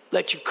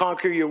let you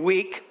conquer your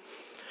week.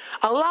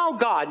 Allow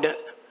God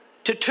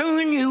to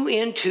turn you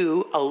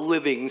into a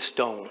living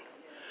stone,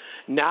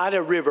 not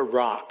a river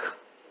rock.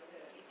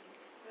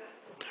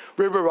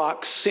 River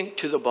rocks sink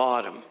to the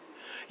bottom.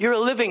 You're a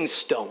living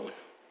stone.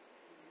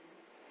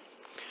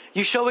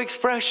 You show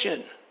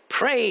expression,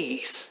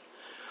 praise.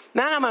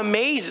 Man, I'm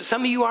amazed that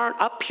some of you aren't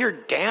up here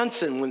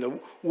dancing when the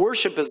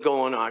worship is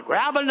going on,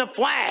 grabbing the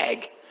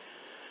flag.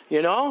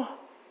 You know,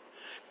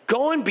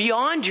 going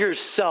beyond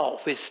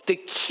yourself is the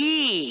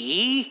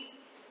key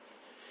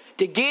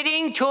to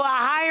getting to a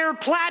higher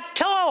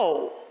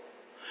plateau.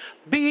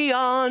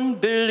 Beyond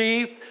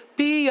belief,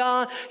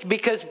 beyond,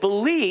 because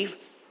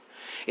belief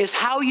is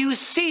how you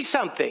see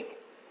something.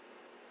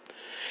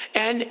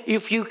 And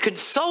if you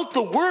consult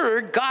the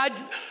Word, God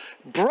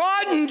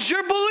broadens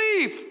your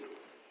belief.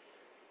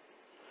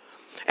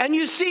 And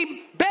you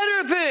see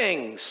better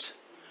things.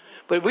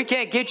 But if we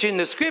can't get you in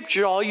the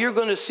Scripture, all you're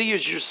going to see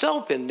is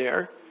yourself in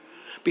there.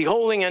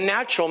 Beholding a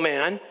natural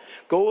man,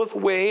 goeth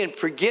away and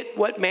forget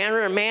what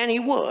manner of man he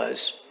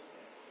was.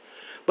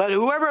 But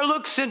whoever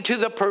looks into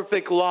the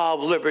perfect law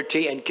of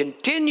liberty and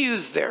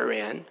continues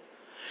therein,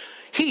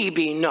 he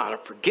being not a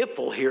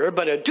forgetful hearer,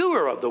 but a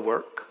doer of the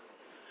work,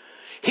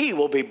 he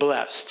will be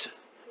blessed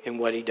in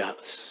what he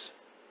does.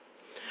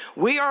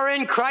 We are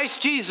in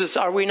Christ Jesus,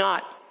 are we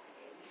not?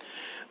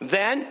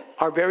 Then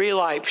our very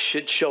life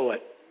should show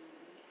it.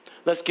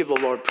 Let's give the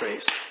Lord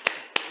praise.